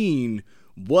his scene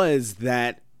was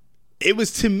that it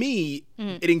was, to me,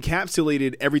 it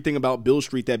encapsulated everything about Beale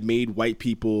Street that made white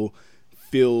people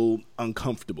feel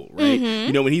uncomfortable, right?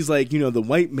 When he's like, the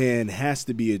white man has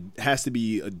to be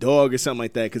a dog or something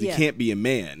like that because he can't be a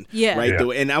man, right?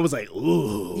 Yeah. And I was like,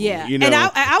 ooh, And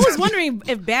I was wondering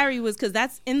if Barry was, because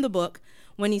that's in the book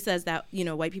when he says that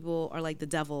white people are like the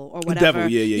devil or whatever. The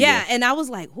devil, yeah. And I was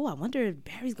like, oh, I wonder if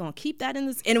Barry's gonna keep that in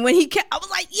this. And when I was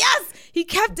like, yes, he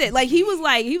kept it. Like he was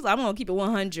like, I'm gonna keep it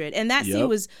 100. And that scene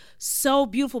was so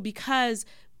beautiful because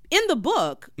in the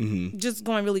book, just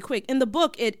going really quick, in the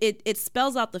book, it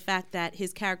spells out the fact that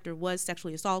his character was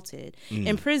sexually assaulted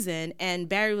in prison, and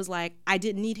Barry was like, I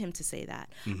didn't need him to say that.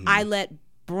 I let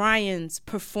Brian's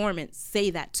performance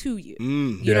say that to you.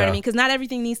 You know what I mean? Because not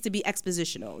everything needs to be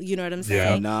expositional. You know what I'm saying?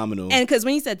 Yeah, phenomenal. And because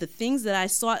when he said the things that I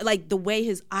saw, like the way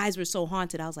his eyes were so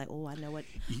haunted, I was like, oh, I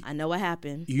know what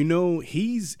happened.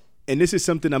 And this is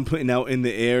something I'm putting out in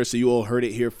the air, so you all heard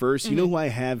it here first. You know who I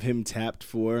have him tapped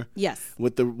for? Yes.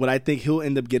 What I think he'll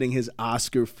end up getting his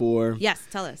Oscar for? Yes,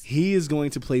 tell us. He is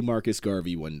going to play Marcus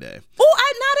Garvey one day. Oh,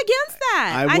 I'm not against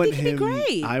that. I think he'd be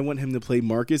great. I want him to play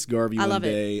Marcus Garvey one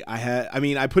day. It.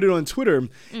 I put it on Twitter,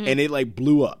 and it like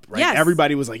blew up, right? Yes.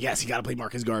 Everybody was like, yes, he got to play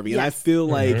Marcus Garvey. Yes. And I feel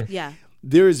like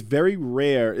it's a very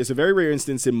rare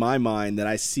instance in my mind that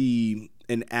I see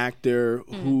an actor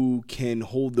who can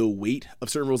hold the weight of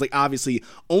certain roles. Like obviously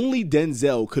only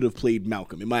Denzel could have played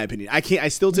Malcolm, in my opinion. I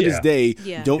still to this day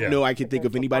don't know I can think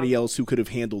of anybody else who could have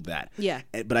handled that. Yeah.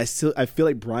 But I feel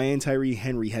like Brian Tyree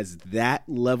Henry has that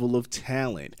level of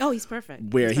talent. Oh, he's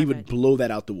perfect. Where he would blow that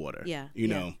out the water. Yeah. You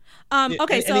know.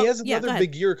 Okay, and he has another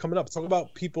big year coming up. Talk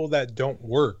about people that don't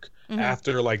work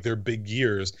after like their big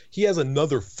years. He has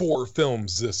another 4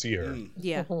 films this year.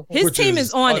 Yeah, his team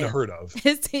is on unheard of.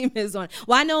 His team is on.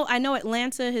 Well, I know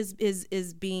Atlanta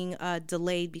is being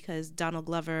delayed because Donald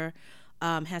Glover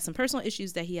has some personal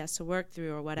issues that he has to work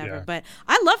through or whatever. But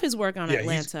I love his work on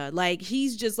Atlanta. Like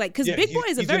he's just like, because Big Boy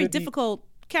is a very difficult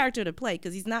character to play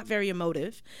because he's not very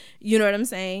emotive. You know what I'm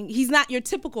saying? He's not your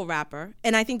typical rapper.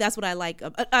 And I think that's what I like.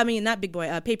 Not Big Boy,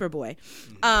 Paperboy.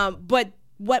 But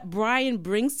what Brian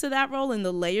brings to that role and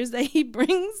the layers that he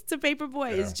brings to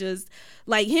Paperboy is just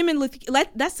like him and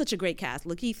that's such a great cast.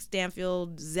 Lakeith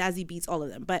Stanfield, Zazie Beetz, all of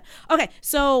them. But okay,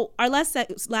 so our last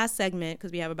segment,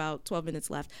 because we have about 12 minutes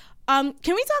left. Can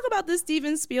we talk about this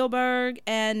Steven Spielberg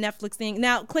and Netflix thing?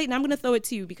 Now, Clayton, I'm going to throw it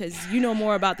to you because you know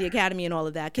more about the Academy and all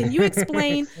of that. Can you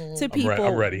explain to people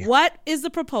I'm ready. What is the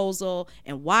proposal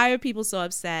and why are people so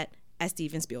upset at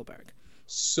Steven Spielberg?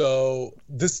 So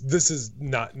this is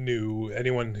not new.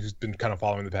 Anyone who's been kind of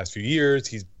following the past few years,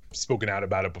 he's spoken out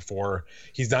about it before.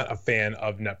 He's not a fan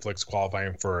of Netflix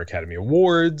qualifying for Academy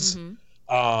Awards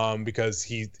because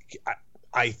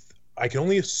I can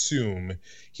only assume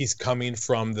he's coming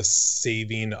from the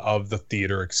saving of the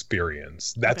theater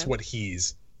experience. That's what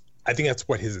I think that's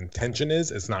what his intention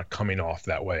is. It's not coming off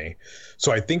that way.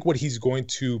 So I think what he's going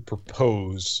to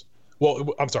propose.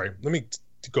 Well, I'm sorry. Let me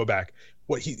go back.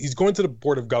 He's going to the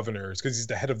Board of Governors because he's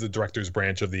the head of the director's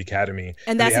branch of the Academy.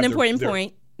 And that's an important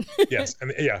point. Yes.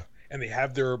 And they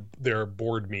have their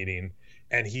board meeting,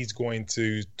 and he's going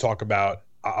to talk about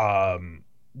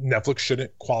Netflix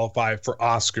shouldn't qualify for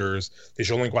Oscars. They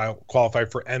should only qualify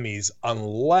for Emmys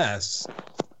unless,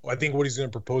 I think what he's going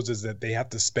to propose is that they have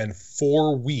to spend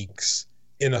 4 weeks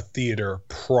in a theater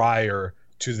prior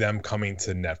to them coming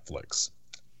to Netflix.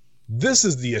 This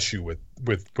is the issue with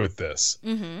this,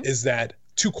 is that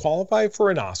to qualify for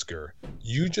an Oscar,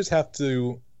 you just have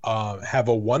to have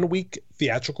a 1 week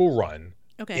theatrical run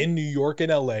in New York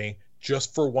and LA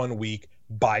just for 1 week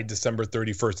by December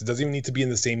 31st. It doesn't even need to be in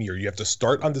the same year. You have to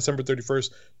start on December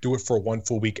 31st, do it for 1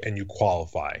 full week, and you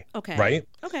qualify. Okay. Right?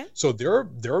 Okay. So there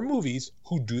are movies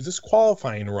who do this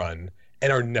qualifying run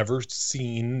and are never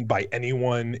seen by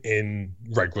anyone in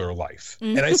regular life.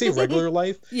 And I say regular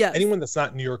life, anyone that's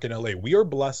not in New York and LA. We are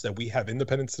blessed that we have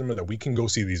independent cinema that we can go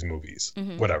see these movies,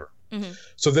 whatever.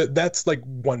 So that's like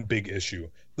one big issue.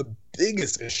 The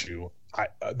biggest issue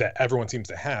that everyone seems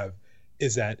to have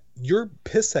is that you're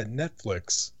pissed at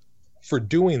Netflix for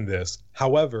doing this.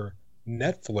 However,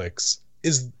 Netflix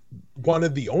is one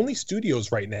of the only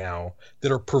studios right now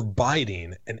that are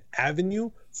providing an avenue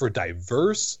for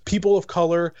diverse people of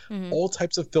color, all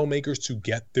types of filmmakers to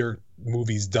get their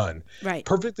movies done. Right.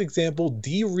 Perfect example,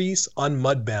 Dee Reese on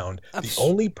Mudbound. The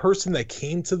only person that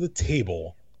came to the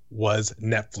table was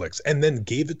Netflix and then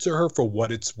gave it to her for what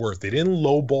it's worth. They didn't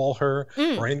lowball her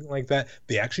or anything like that.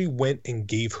 They actually went and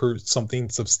gave her something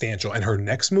substantial. And her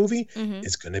next movie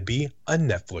is going to be a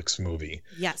Netflix movie.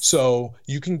 Yes. So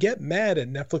you can get mad at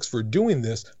Netflix for doing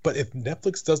this, but if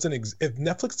Netflix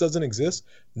doesn't exist,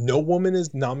 no woman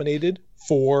is nominated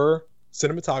for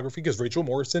cinematography because Rachel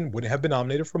Morrison wouldn't have been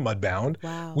nominated for Mudbound.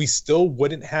 Wow. We still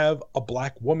wouldn't have a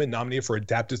Black woman nominated for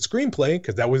adapted screenplay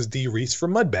because that was Dee Reese for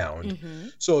Mudbound.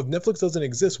 So if Netflix doesn't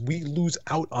exist, we lose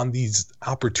out on these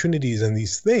opportunities and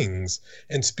these things.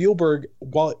 And Spielberg,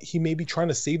 while he may be trying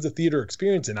to save the theater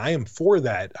experience, and I am for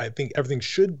that, I think everything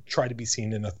should try to be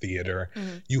seen in a theater.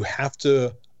 You have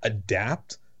to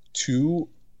adapt to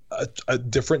a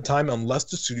different time unless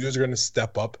the studios are going to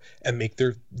step up and make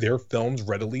their films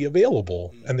readily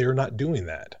available, and they're not doing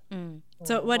that.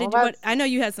 So what I know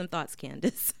you had some thoughts,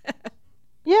 Candice.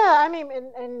 Yeah, I mean,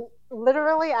 and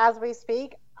literally as we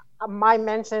speak, my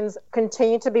mentions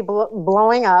continue to be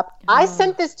blowing up. I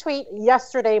sent this tweet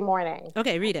yesterday morning.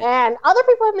 Okay, read it. And other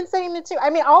people have been saying it too.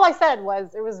 I mean, all I said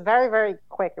was, it was very, very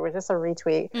quick. It was just a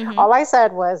retweet. All I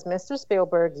said was, Mr.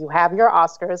 Spielberg, you have your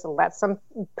Oscars. Let some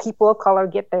people of color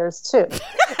get theirs too.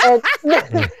 And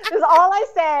that's all I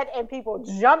said, and people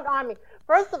jumped on me.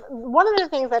 First, one of the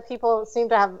things that people seem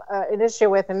to have an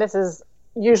issue with, and this is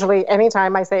usually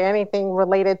anytime I say anything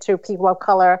related to people of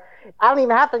color, I don't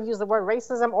even have to use the word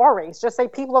racism or race. Just say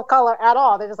people of color at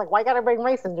all. They're just like, why gotta bring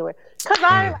race into it? Because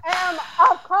I am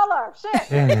of color. Shit.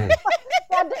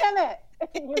 God damn it.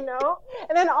 You know?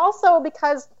 And then also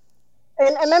because,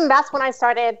 and then that's when I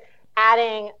started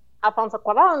adding Alfonso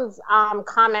Cuarón's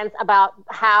comments about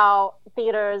how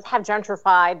theaters have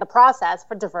gentrified the process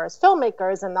for diverse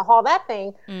filmmakers and all that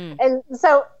thing. And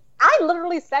so I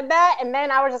literally said that, and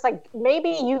then I was just like, maybe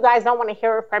you guys don't want to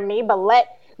hear it from me, but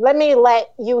let me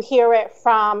let you hear it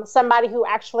from somebody who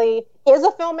actually is a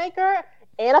filmmaker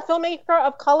and a filmmaker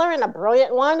of color and a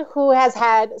brilliant one who has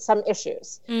had some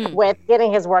issues with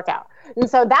getting his work out. And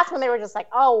so that's when they were just like,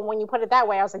 oh, when you put it that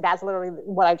way, I was like, that's literally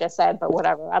what I just said, but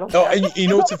whatever. I don't know. And you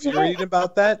know what's infuriating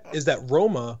about that is that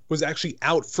Roma was actually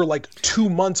out for like 2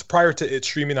 months prior to it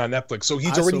streaming on Netflix. So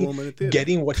he's already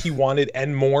getting what he wanted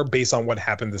and more based on what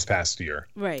happened this past year.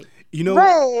 Right. You know,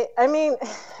 right. I mean,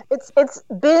 it's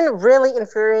been really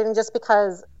infuriating just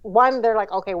because, one, they're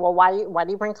like, okay, well, why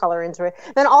do you bring color into it?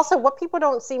 Then also, what people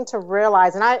don't seem to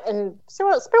realize, and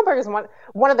Spielberg is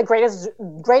one of the greatest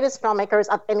filmmakers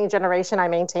of any generation. I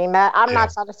maintain that. I'm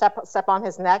not trying to step on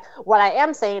his neck. What I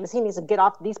am saying is he needs to get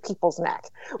off these people's neck.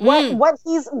 What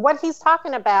he's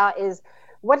talking about is.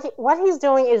 What he's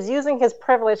doing is using his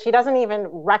privilege. He doesn't even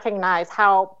recognize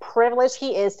how privileged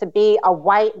he is to be a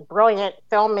white, brilliant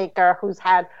filmmaker who's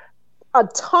had a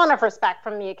ton of respect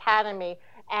from the Academy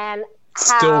and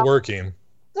still working,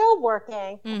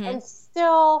 and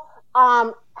still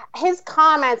his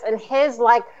comments and his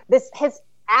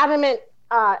adamant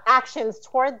actions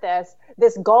toward this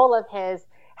goal of his,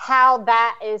 how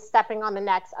that is stepping on the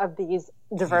necks of these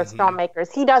diverse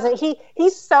filmmakers.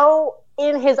 He's so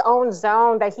in his own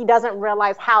zone that he doesn't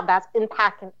realize how that's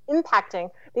impacting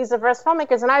these diverse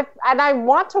filmmakers. And I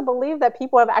want to believe that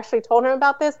people have actually told him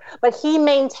about this, but he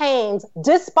maintains,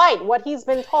 despite what he's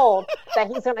been told, that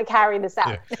he's going to carry this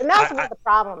out. Yeah. And that's what the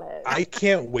problem is. I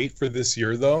can't wait for this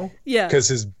year, though. Yeah. Because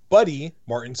his buddy,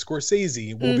 Martin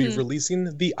Scorsese, will be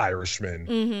releasing The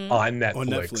Irishman on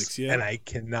Netflix. And I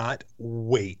cannot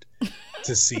wait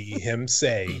to see him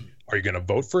say, are you going to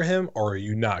vote for him or are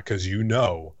you not? Because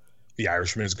The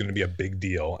Irishman is going to be a big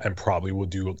deal and probably will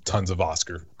do tons of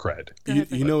Oscar cred.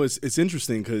 You know, it's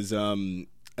interesting because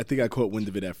I think I caught wind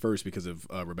of it at first because of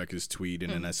Rebecca's tweet,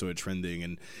 and then I saw it trending.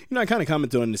 And, I kind of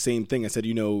commented on the same thing. I said,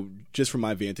 just from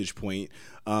my vantage point,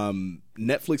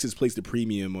 Netflix has placed a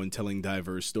premium on telling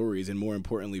diverse stories. And more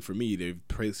importantly for me, they've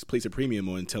placed a premium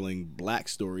on telling black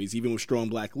stories, even with strong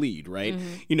black lead, right?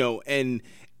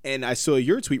 And I saw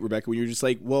your tweet, Rebecca, when you were just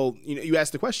like, well, you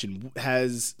asked the question,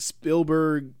 has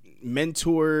Spielberg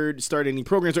started any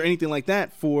programs or anything like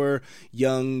that for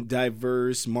young,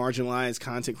 diverse, marginalized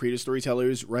content creators,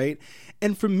 storytellers, right?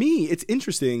 And for me, it's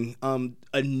interesting,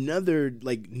 another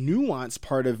nuanced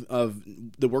part of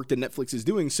the work that Netflix is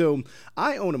doing. So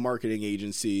I own a marketing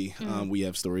agency. We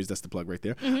have stories. That's the plug right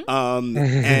there.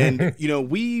 And,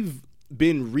 we've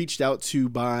been reached out to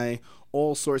by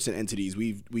all sorts of entities.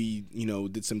 We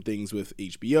did some things with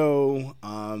HBO, so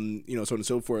on and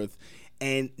so forth.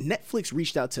 And Netflix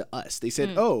reached out to us. They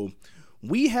said,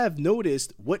 we have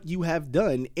noticed what you have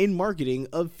done in marketing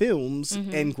of films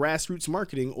and grassroots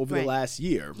marketing over the last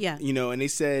year. Yeah. And they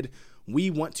said,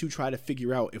 we want to try to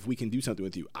figure out if we can do something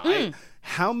with you.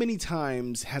 How many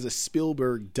times has a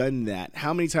Spielberg done that?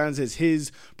 How many times has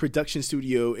his production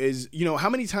studio how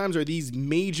many times are these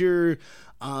major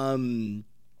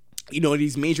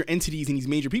these major entities and these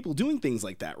major people doing things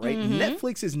like that, right?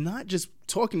 Netflix is not just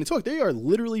talking the talk; they are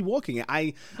literally walking it.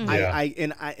 I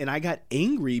got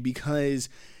angry because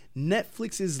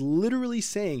Netflix is literally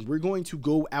saying we're going to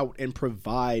go out and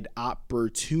provide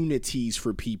opportunities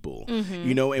for people,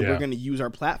 and we're going to use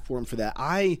our platform for that.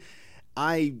 I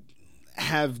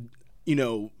have.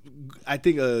 I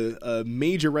think a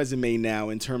major resume now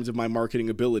in terms of my marketing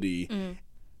ability.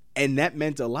 And that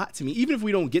meant a lot to me. Even if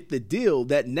we don't get the deal,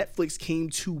 that Netflix came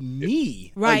to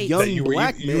me, a young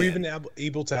black man. You were even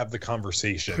able to have the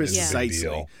conversation.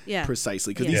 Precisely.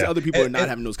 Precisely. Because these other people are not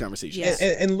having those conversations.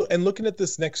 And looking at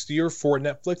this next year for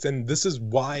Netflix, and this is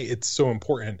why it's so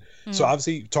important. So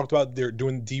obviously, you talked about they're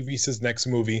doing Dee Reese's next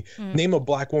movie. Name a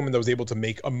black woman that was able to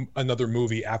make another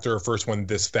movie after her first one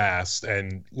this fast.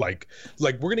 And like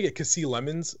we're going to get Cassie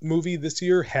Lemon's movie this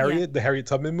year, Harriet, the Harriet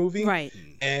Tubman movie. Right.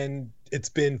 And it's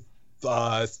been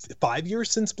 5 years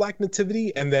since Black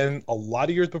Nativity, and then a lot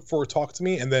of years before Talk to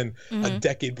Me, and then a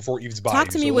decade before Eve's Bayou. Talk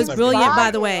to Me was brilliant, by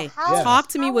the way. Talk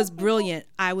to Me was brilliant.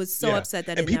 I was so upset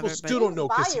that people still don't know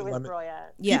Cassie Lemon.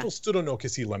 People still don't know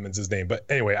Cassie Lemon's name, but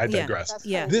anyway, I digress.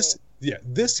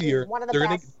 This year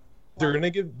they're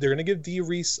gonna give Dee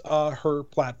Reese her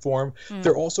platform.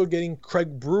 They're also getting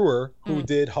Craig Brewer, who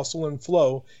did Hustle and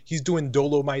Flow. He's doing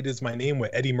Dolomite Is My Name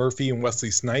with Eddie Murphy and Wesley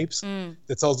Snipes.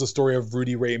 That tells the story of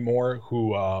Rudy Ray Moore,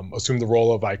 who assumed the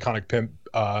role of iconic pimp,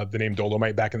 the name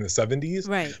Dolomite, back in the 70s.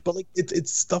 Right. But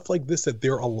it's stuff like this that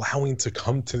they're allowing to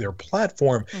come to their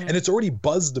platform, and it's already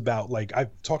buzzed about.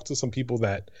 I've talked to some people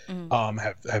that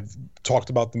have talked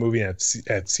about the movie and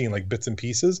have seen bits and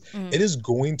pieces. It is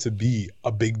going to be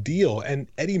a big deal. And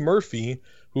Eddie Murphy,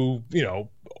 who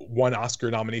won Oscar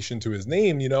nomination to his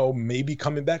name, maybe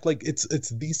coming back. It's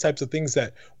these types of things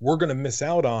that we're going to miss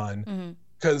out on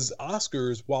because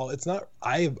Oscars, while it's not,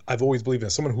 I've always believed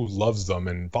as someone who loves them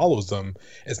and follows them,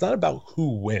 it's not about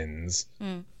who wins.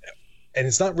 And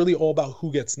it's not really all about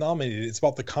who gets nominated. It's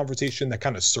about the conversation that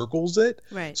kind of circles it.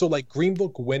 Right. So like Green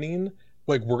Book winning,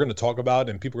 like we're going to talk about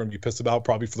and people are going to be pissed about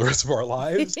probably for the rest of our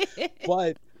lives.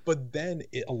 But then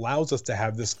it allows us to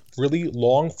have this really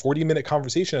long 40-minute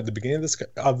conversation at the beginning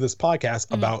of this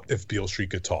podcast about if Beale Street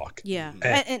could talk. Yeah.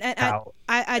 And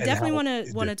I definitely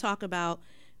want to talk about,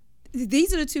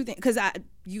 these are the two things, because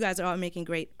you guys are all making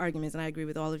great arguments and I agree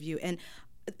with all of you. And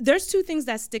there's two things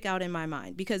that stick out in my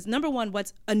mind, because number one,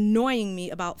 what's annoying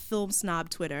me about film snob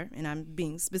Twitter, and I'm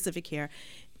being specific here,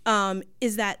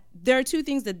 is that there are two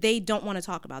things that they don't want to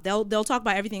talk about. They'll talk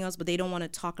about everything else, but they don't want to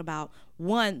talk about,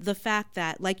 one, the fact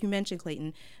that, like you mentioned,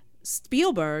 Clayton,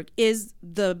 Spielberg is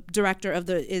the director of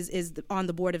is on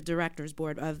the board of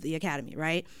the Academy,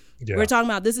 right? Yeah. We're talking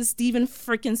about, this is Steven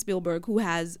freaking Spielberg, who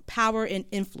has power and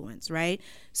influence, right?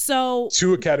 So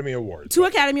 2 Academy Awards.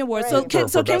 Right.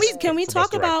 So can we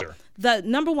talk about the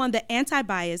number one, the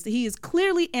anti-bias? He is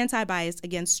clearly anti-biased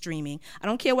against streaming. I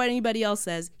don't care what anybody else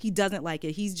says. He doesn't like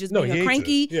it. He's just being a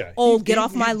cranky old get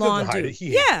off my lawn dude.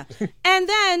 Yeah. And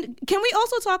then can we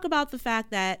also talk about the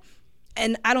fact that,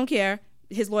 and I don't care,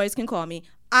 his lawyers can call me,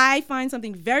 I find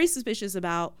something very suspicious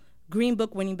about Green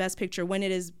Book winning Best Picture when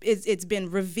it's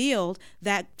been revealed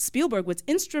that Spielberg was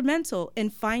instrumental in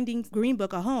finding Green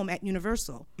Book a home at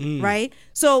Universal, right?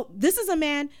 So this is a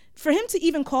man, for him to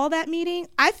even call that meeting,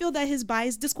 I feel that his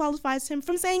bias disqualifies him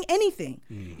from saying anything.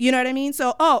 You know what I mean?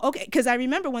 So, okay, because I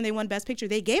remember when they won Best Picture,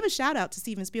 they gave a shout out to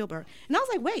Steven Spielberg. And I was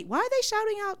like, wait, why are they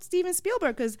shouting out Steven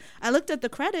Spielberg? Because I looked at the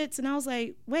credits and I was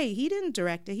like, wait, he didn't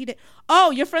direct it. He did.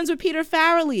 Oh, you're friends with Peter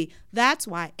Farrelly. That's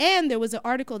why. And there was an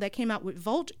article that came out with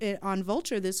on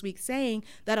Vulture this week saying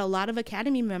that a lot of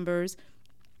Academy members,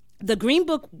 the Green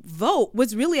Book vote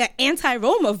was really an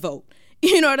anti-Roma vote.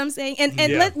 You know what I'm saying?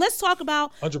 And let's talk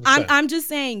about, I'm just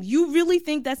saying, you really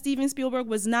think that Steven Spielberg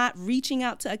was not reaching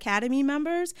out to Academy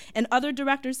members and other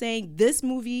directors saying this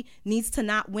movie needs to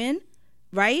not win?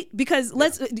 Right? Because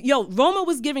Roma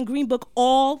was giving Green Book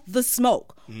all the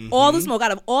smoke. All the smoke.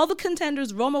 Out of all the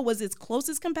contenders, Roma was its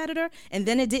closest competitor, and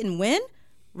then it didn't win.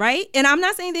 Right? And I'm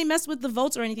not saying they messed with the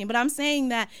votes or anything, but I'm saying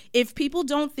that if people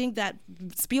don't think that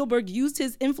Spielberg used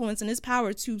his influence and his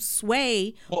power to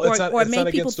sway or make people think... It's not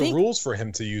against the rules for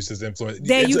him to use his influence.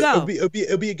 You go.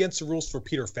 It'll be against the rules for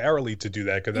Peter Farrelly to do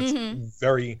that, because that's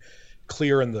very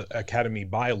clear in the Academy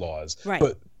bylaws. Right.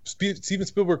 But Steven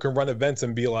Spielberg can run events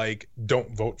and be like,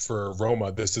 don't vote for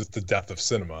Roma. This is the death of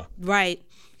cinema. Right.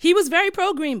 He was very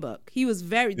pro Green Book. He was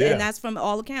very, and that's from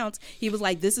all accounts. He was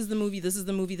like, this is the movie,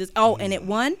 and it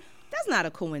won? That's not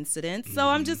a coincidence. So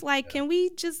I'm just like, can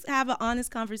we just have an honest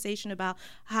conversation about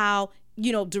how,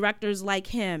 directors like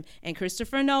him and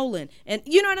Christopher Nolan, and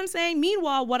you know what I'm saying?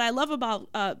 Meanwhile, what I love about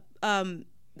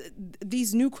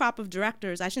these new crop of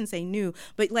directors, I shouldn't say new,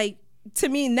 but like, to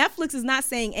me, Netflix is not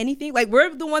saying anything. Like,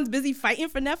 we're the ones busy fighting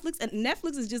for Netflix, and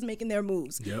Netflix is just making their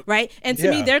moves, right? And to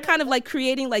me, they're kind of like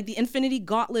creating like the Infinity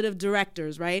Gauntlet of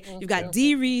directors, right? You've got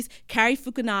Dee Reese, Cary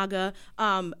Fukunaga,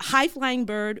 High Flying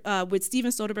Bird with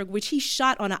Steven Soderbergh, which he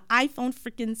shot on an iPhone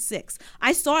freaking 6.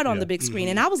 I saw it on the big screen,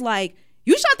 and I was like,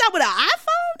 you shot that with an iPhone?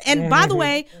 And by the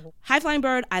way, High Flying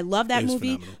Bird, I love that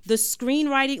movie. Phenomenal. The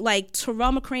screenwriting, like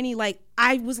Terrell McCraney, like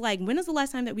I was like, when is the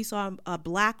last time that we saw a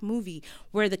black movie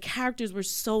where the characters were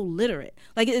so literate?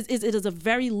 Like it is a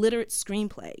very literate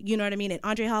screenplay. You know what I mean? And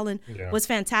Andre Holland was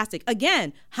fantastic.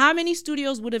 Again, how many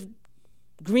studios would have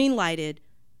greenlighted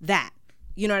that?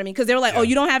 You know what I mean? Because they were like, oh,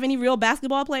 you don't have any real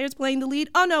basketball players playing the lead?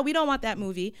 Oh, no, we don't want that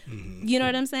movie. You know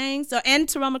what I'm saying? So, and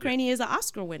Terrell McCraney is an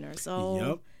Oscar winner.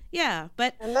 So... Yeah,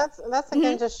 but and that's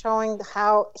again just showing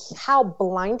how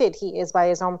blinded he is by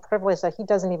his own privilege, that he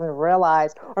doesn't even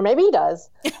realize, or maybe he does,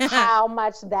 how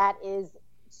much that is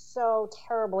so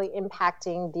terribly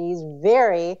impacting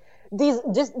these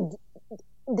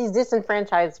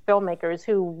disenfranchised filmmakers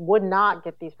who would not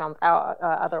get these films out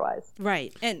otherwise.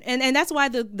 Right. And that's why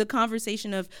the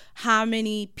conversation of how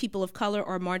many people of color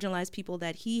or marginalized people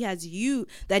that he has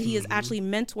has actually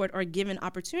mentored or given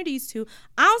opportunities to,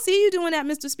 I don't see you doing that,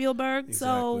 Mr. Spielberg.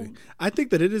 Exactly. So I think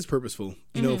that it is purposeful.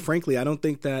 You know, frankly,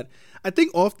 I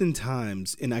think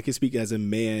oftentimes, and I can speak as a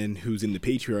man who's in the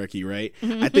patriarchy, right?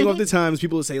 I think oftentimes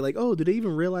people will say like, oh, do they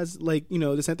even realize, like,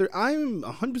 this and that? I'm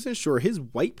 100% sure his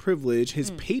white privilege,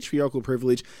 his patriarchal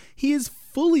privilege, he is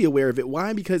fully aware of it.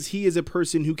 Why? Because he is a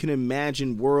person who can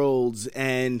imagine worlds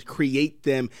and create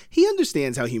them. He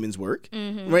understands how humans work,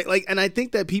 right? Like, and I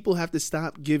think that people have to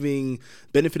stop giving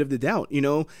benefit of the doubt.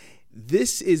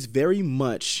 This is very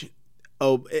much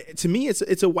to me,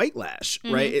 it's a white lash,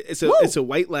 right? It's a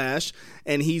white lash,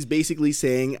 and he's basically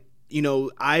saying,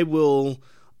 I will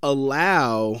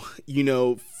allow,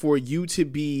 for you to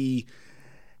be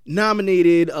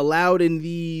nominated, allowed in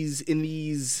these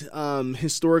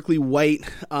historically white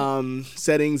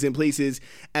settings and places,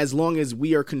 as long as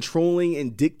we are controlling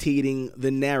and dictating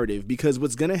the narrative. Because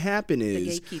what's going to happen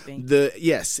is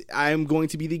I'm going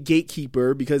to be the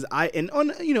gatekeeper, because I'll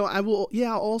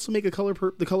also make the color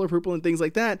purple and things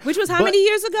like that. Which was how many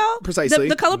years ago? Precisely.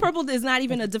 The color purple is not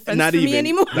even a defense for me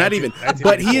anymore. Not even.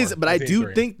 But I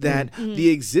do think that the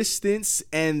existence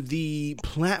and the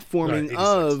platforming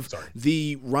of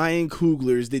the Ryan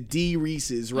Cooglers, the D.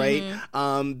 Reeses, right?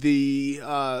 How do you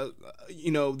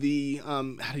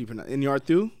pronounce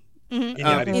Iñárritu?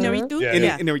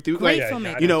 Iñárritu. Great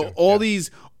filmmaker.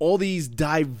 All these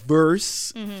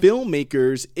diverse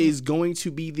filmmakers is going to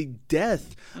be the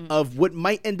death of what we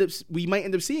might end up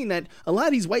seeing, that a lot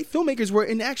of these white filmmakers were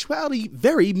in actuality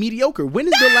very mediocre. When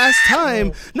is the last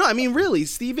time? No, I mean, really,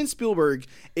 Steven Spielberg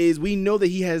we know that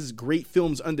he has great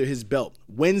films under his belt.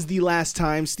 When's the last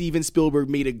time Steven Spielberg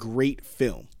made a great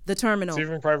film? The Terminal.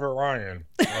 Saving Private Ryan.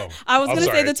 Oh. I was going to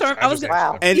say The Terminal.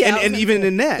 And even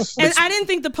in that. And I didn't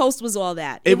think The Post was all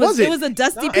that. It wasn't. It was a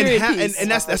dusty period piece.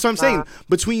 And that's what I'm saying.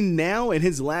 Between now and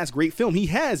his last great film, he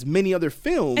has many other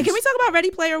films. And can we talk about Ready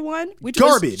Player One? Which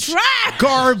garbage. Was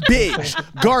trash.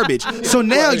 Garbage. So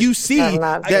now you see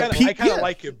that I kind of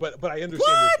like it, but I understand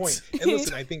your point. And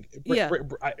listen, I think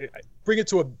bring it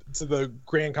to the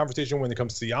grand conversation when it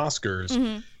comes to the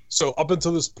Oscars. So up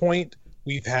until this point,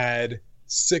 we've had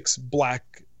 6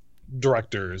 Black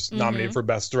directors nominated for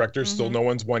Best Director. Still no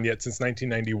one's won yet since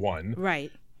 1991.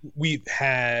 Right. We've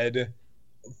had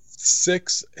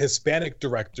 6 Hispanic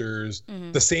directors,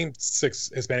 the same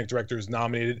 6 Hispanic directors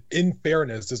nominated. In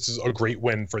fairness, this is a great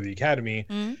win for the Academy.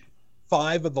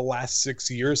 5 of the last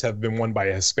 6 years have been won by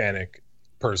a Hispanic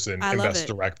person in Best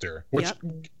Director, which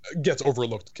gets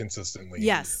overlooked consistently.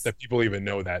 Yes. That people even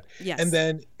know that. Yes. And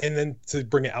then to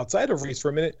bring it outside of race for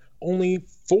a minute, only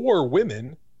 4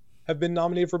 women have been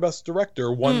nominated for Best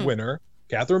Director. 1 winner,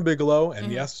 Catherine Bigelow, and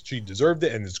yes, she deserved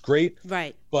it, and it's great.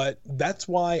 Right. But that's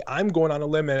why I'm going on a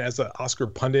limb, and as an Oscar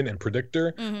pundit and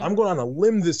predictor, I'm going on a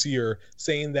limb this year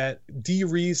saying that Dee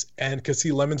Reese and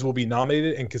Cassie Lemons will be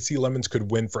nominated, and Cassie Lemons could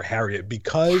win for Harriet,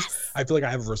 because I feel like I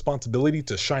have a responsibility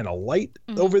to shine a light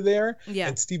over there. Yeah.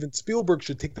 And Steven Spielberg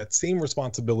should take that same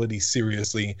responsibility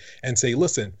seriously and say,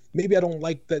 listen, maybe I don't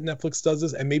like that Netflix does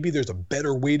this, and maybe there's a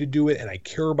better way to do it, and I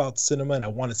care about cinema and I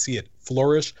want to see it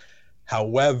flourish.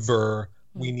 However,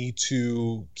 we need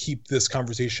to keep this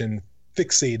conversation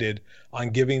fixated on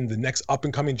giving the next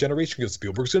up-and-coming generation, because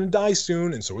Spielberg's going to die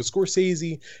soon, and so is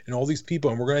Scorsese and all these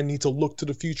people, and we're going to need to look to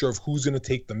the future of who's going to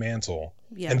take the mantle.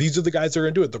 Yeah. And these are the guys that are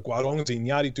going to do it: the Cuaróns, the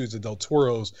Iñárritus, the Del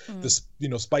Toros, the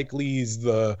Spike Lees,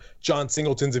 the John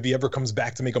Singletons, if he ever comes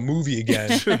back to make a movie again.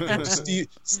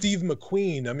 Steve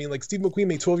McQueen. I mean, like, Steve McQueen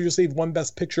made 12 Years a Slave, won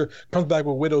Best Picture, comes back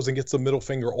with Widows and gets the middle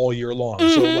finger all year long.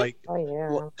 So, like,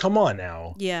 come on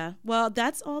now. Yeah. Well,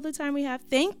 that's all the time we have.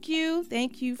 Thank you,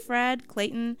 Fred,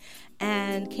 Clayton,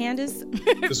 and Candice.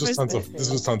 This was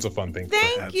tons of fun.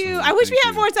 Thank you. I wish we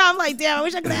had more time. Like, damn, I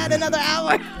wish I could add another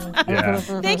hour. Yeah.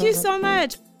 Thank you so much.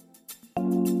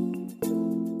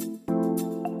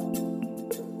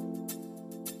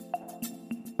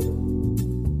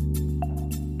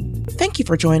 Thank you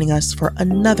for joining us for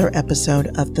another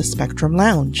episode of The Spectrum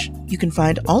Lounge. You can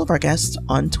find all of our guests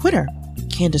on Twitter: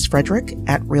 Candice Frederick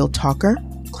at Real Talker,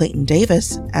 Clayton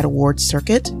Davis at Awards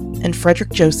Circuit, and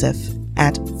Frederick Joseph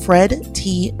at Fred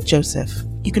T. Joseph.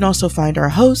 You can also find our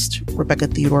host,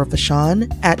 ReBecca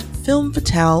Theodore-Vachon, at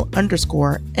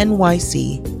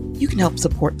FilmFatale_NYC. You can help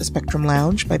support the Spectrum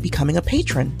Lounge by becoming a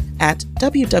patron at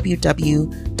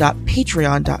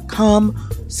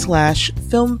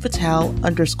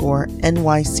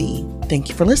www.patreon.com/FilmFatale_NYC. Thank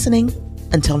you for listening.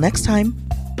 Until next time.